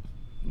they're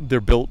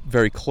built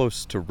very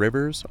close to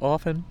rivers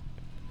often,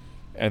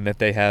 and that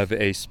they have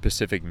a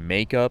specific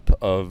makeup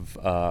of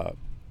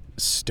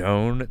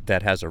stone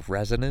that has a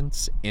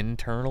resonance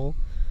internal,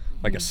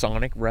 like a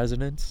sonic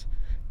resonance,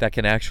 that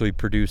can actually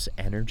produce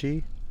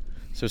energy.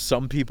 So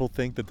some people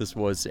think that this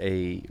was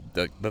the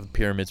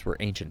pyramids were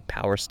ancient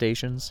power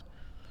stations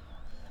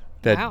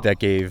that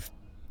gave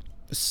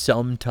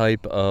some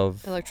type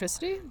of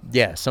electricity?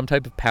 Yeah, some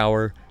type of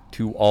power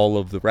to all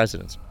of the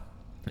residents.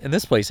 And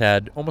this place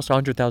had almost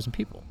 100,000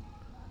 people.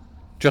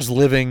 just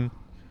living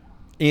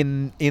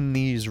in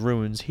these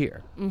ruins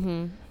here.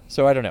 Mm-hmm.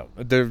 So I don't know.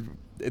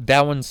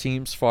 That one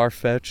seems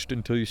far-fetched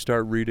until you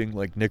start reading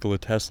like Nikola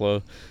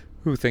Tesla,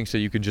 who thinks that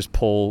you can just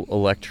pull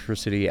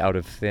electricity out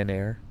of thin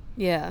air.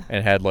 Yeah.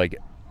 And had like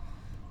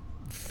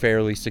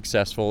fairly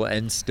successful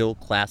and still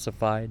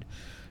classified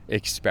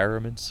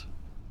experiments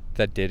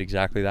that did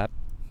exactly that.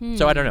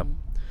 So I don't know.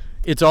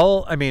 It's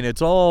all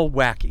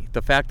wacky.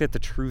 The fact that the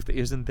truth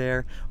isn't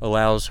there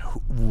allows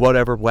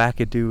whatever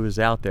wackadoo is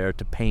out there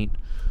to paint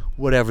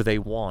whatever they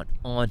want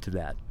onto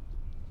that.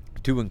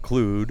 To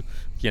include,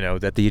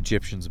 that the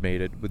Egyptians made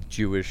it with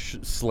Jewish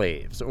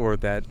slaves, or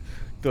that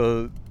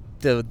the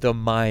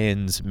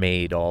Mayans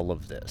made all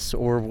of this,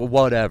 or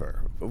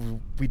whatever.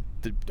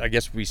 I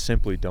guess we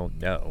simply don't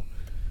know.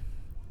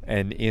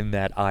 And in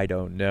that I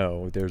don't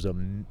know, there's a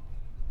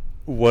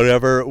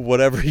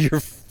whatever you're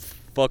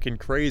fucking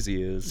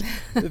crazy is,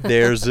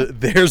 there's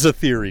a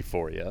theory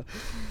for you.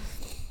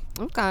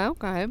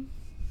 Okay.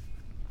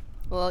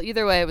 Well,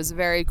 either way, it was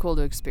very cool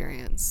to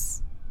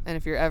experience. And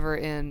if you're ever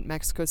in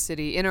Mexico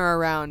City, in or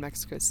around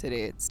Mexico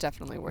City, it's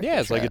definitely worth it. Yeah,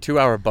 it's like a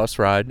 2-hour bus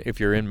ride if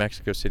you're in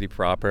Mexico City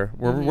proper.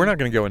 We're not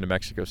going to go into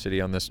Mexico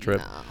City on this trip.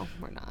 No,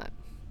 we're not.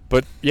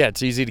 But yeah,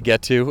 it's easy to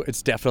get to.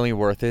 It's definitely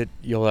worth it.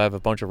 You'll have a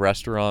bunch of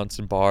restaurants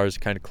and bars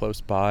kind of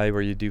close by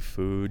where you do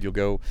food. You'll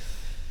go...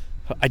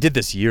 I did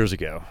this years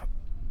ago,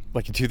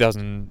 like in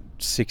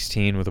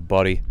 2016 with a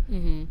buddy.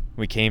 Mm-hmm.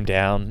 We came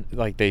down,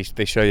 like they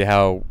show you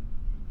how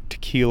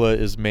tequila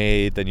is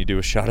made, then you do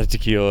a shot of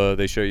tequila.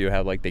 They show you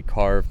how like they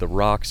carve the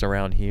rocks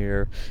around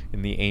here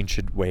in the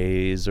ancient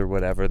ways or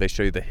whatever. They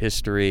show you the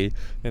history,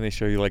 and they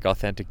show you like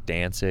authentic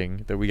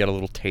dancing that we got a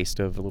little taste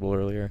of a little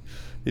earlier.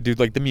 They do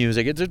like the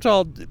music. It's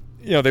all,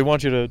 they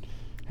want you to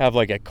have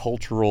like a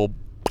cultural,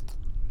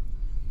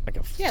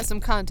 some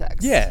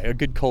context. Yeah, a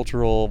good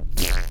cultural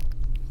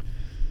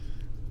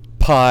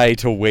pie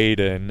to wade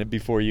in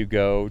before you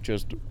go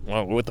just,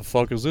 well, what the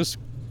fuck is this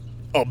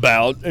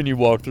about? And you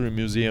walk through a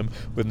museum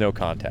with no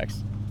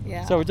context.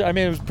 Yeah. So, it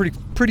was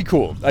pretty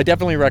cool. I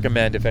definitely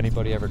recommend if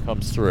anybody ever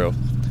comes through.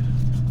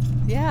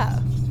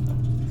 Yeah.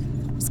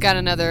 Just got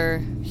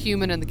another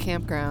human in the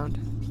campground.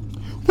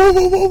 Whoa,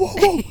 whoa, whoa, whoa,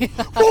 whoa.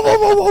 Whoa, whoa,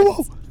 whoa,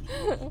 whoa,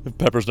 whoa. If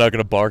Pepper's not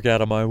going to bark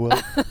out of my way.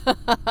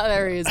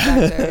 There he is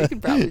back there. You can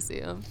probably see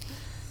him.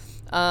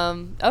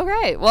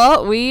 Okay.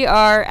 Well, we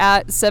are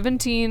at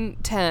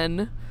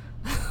 1710.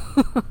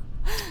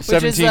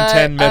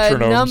 1710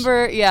 metronomes.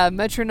 Number,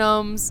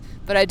 metronomes,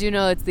 but I do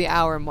know it's the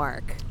hour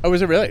mark. Oh,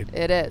 is it really?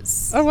 It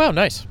is. Oh, wow,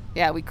 nice.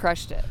 Yeah, we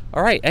crushed it.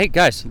 All right. Hey,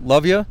 guys,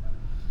 love you.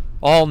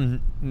 All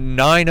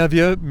 9 of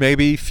you,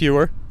 maybe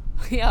fewer.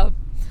 Yeah.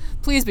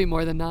 Please be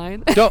more than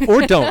 9.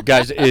 Don't,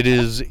 guys.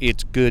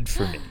 It's good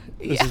for me.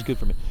 This is good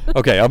for me.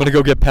 Okay, I'm going to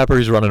go get Pepper.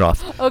 He's running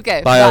off.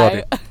 Okay, bye. I love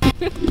you.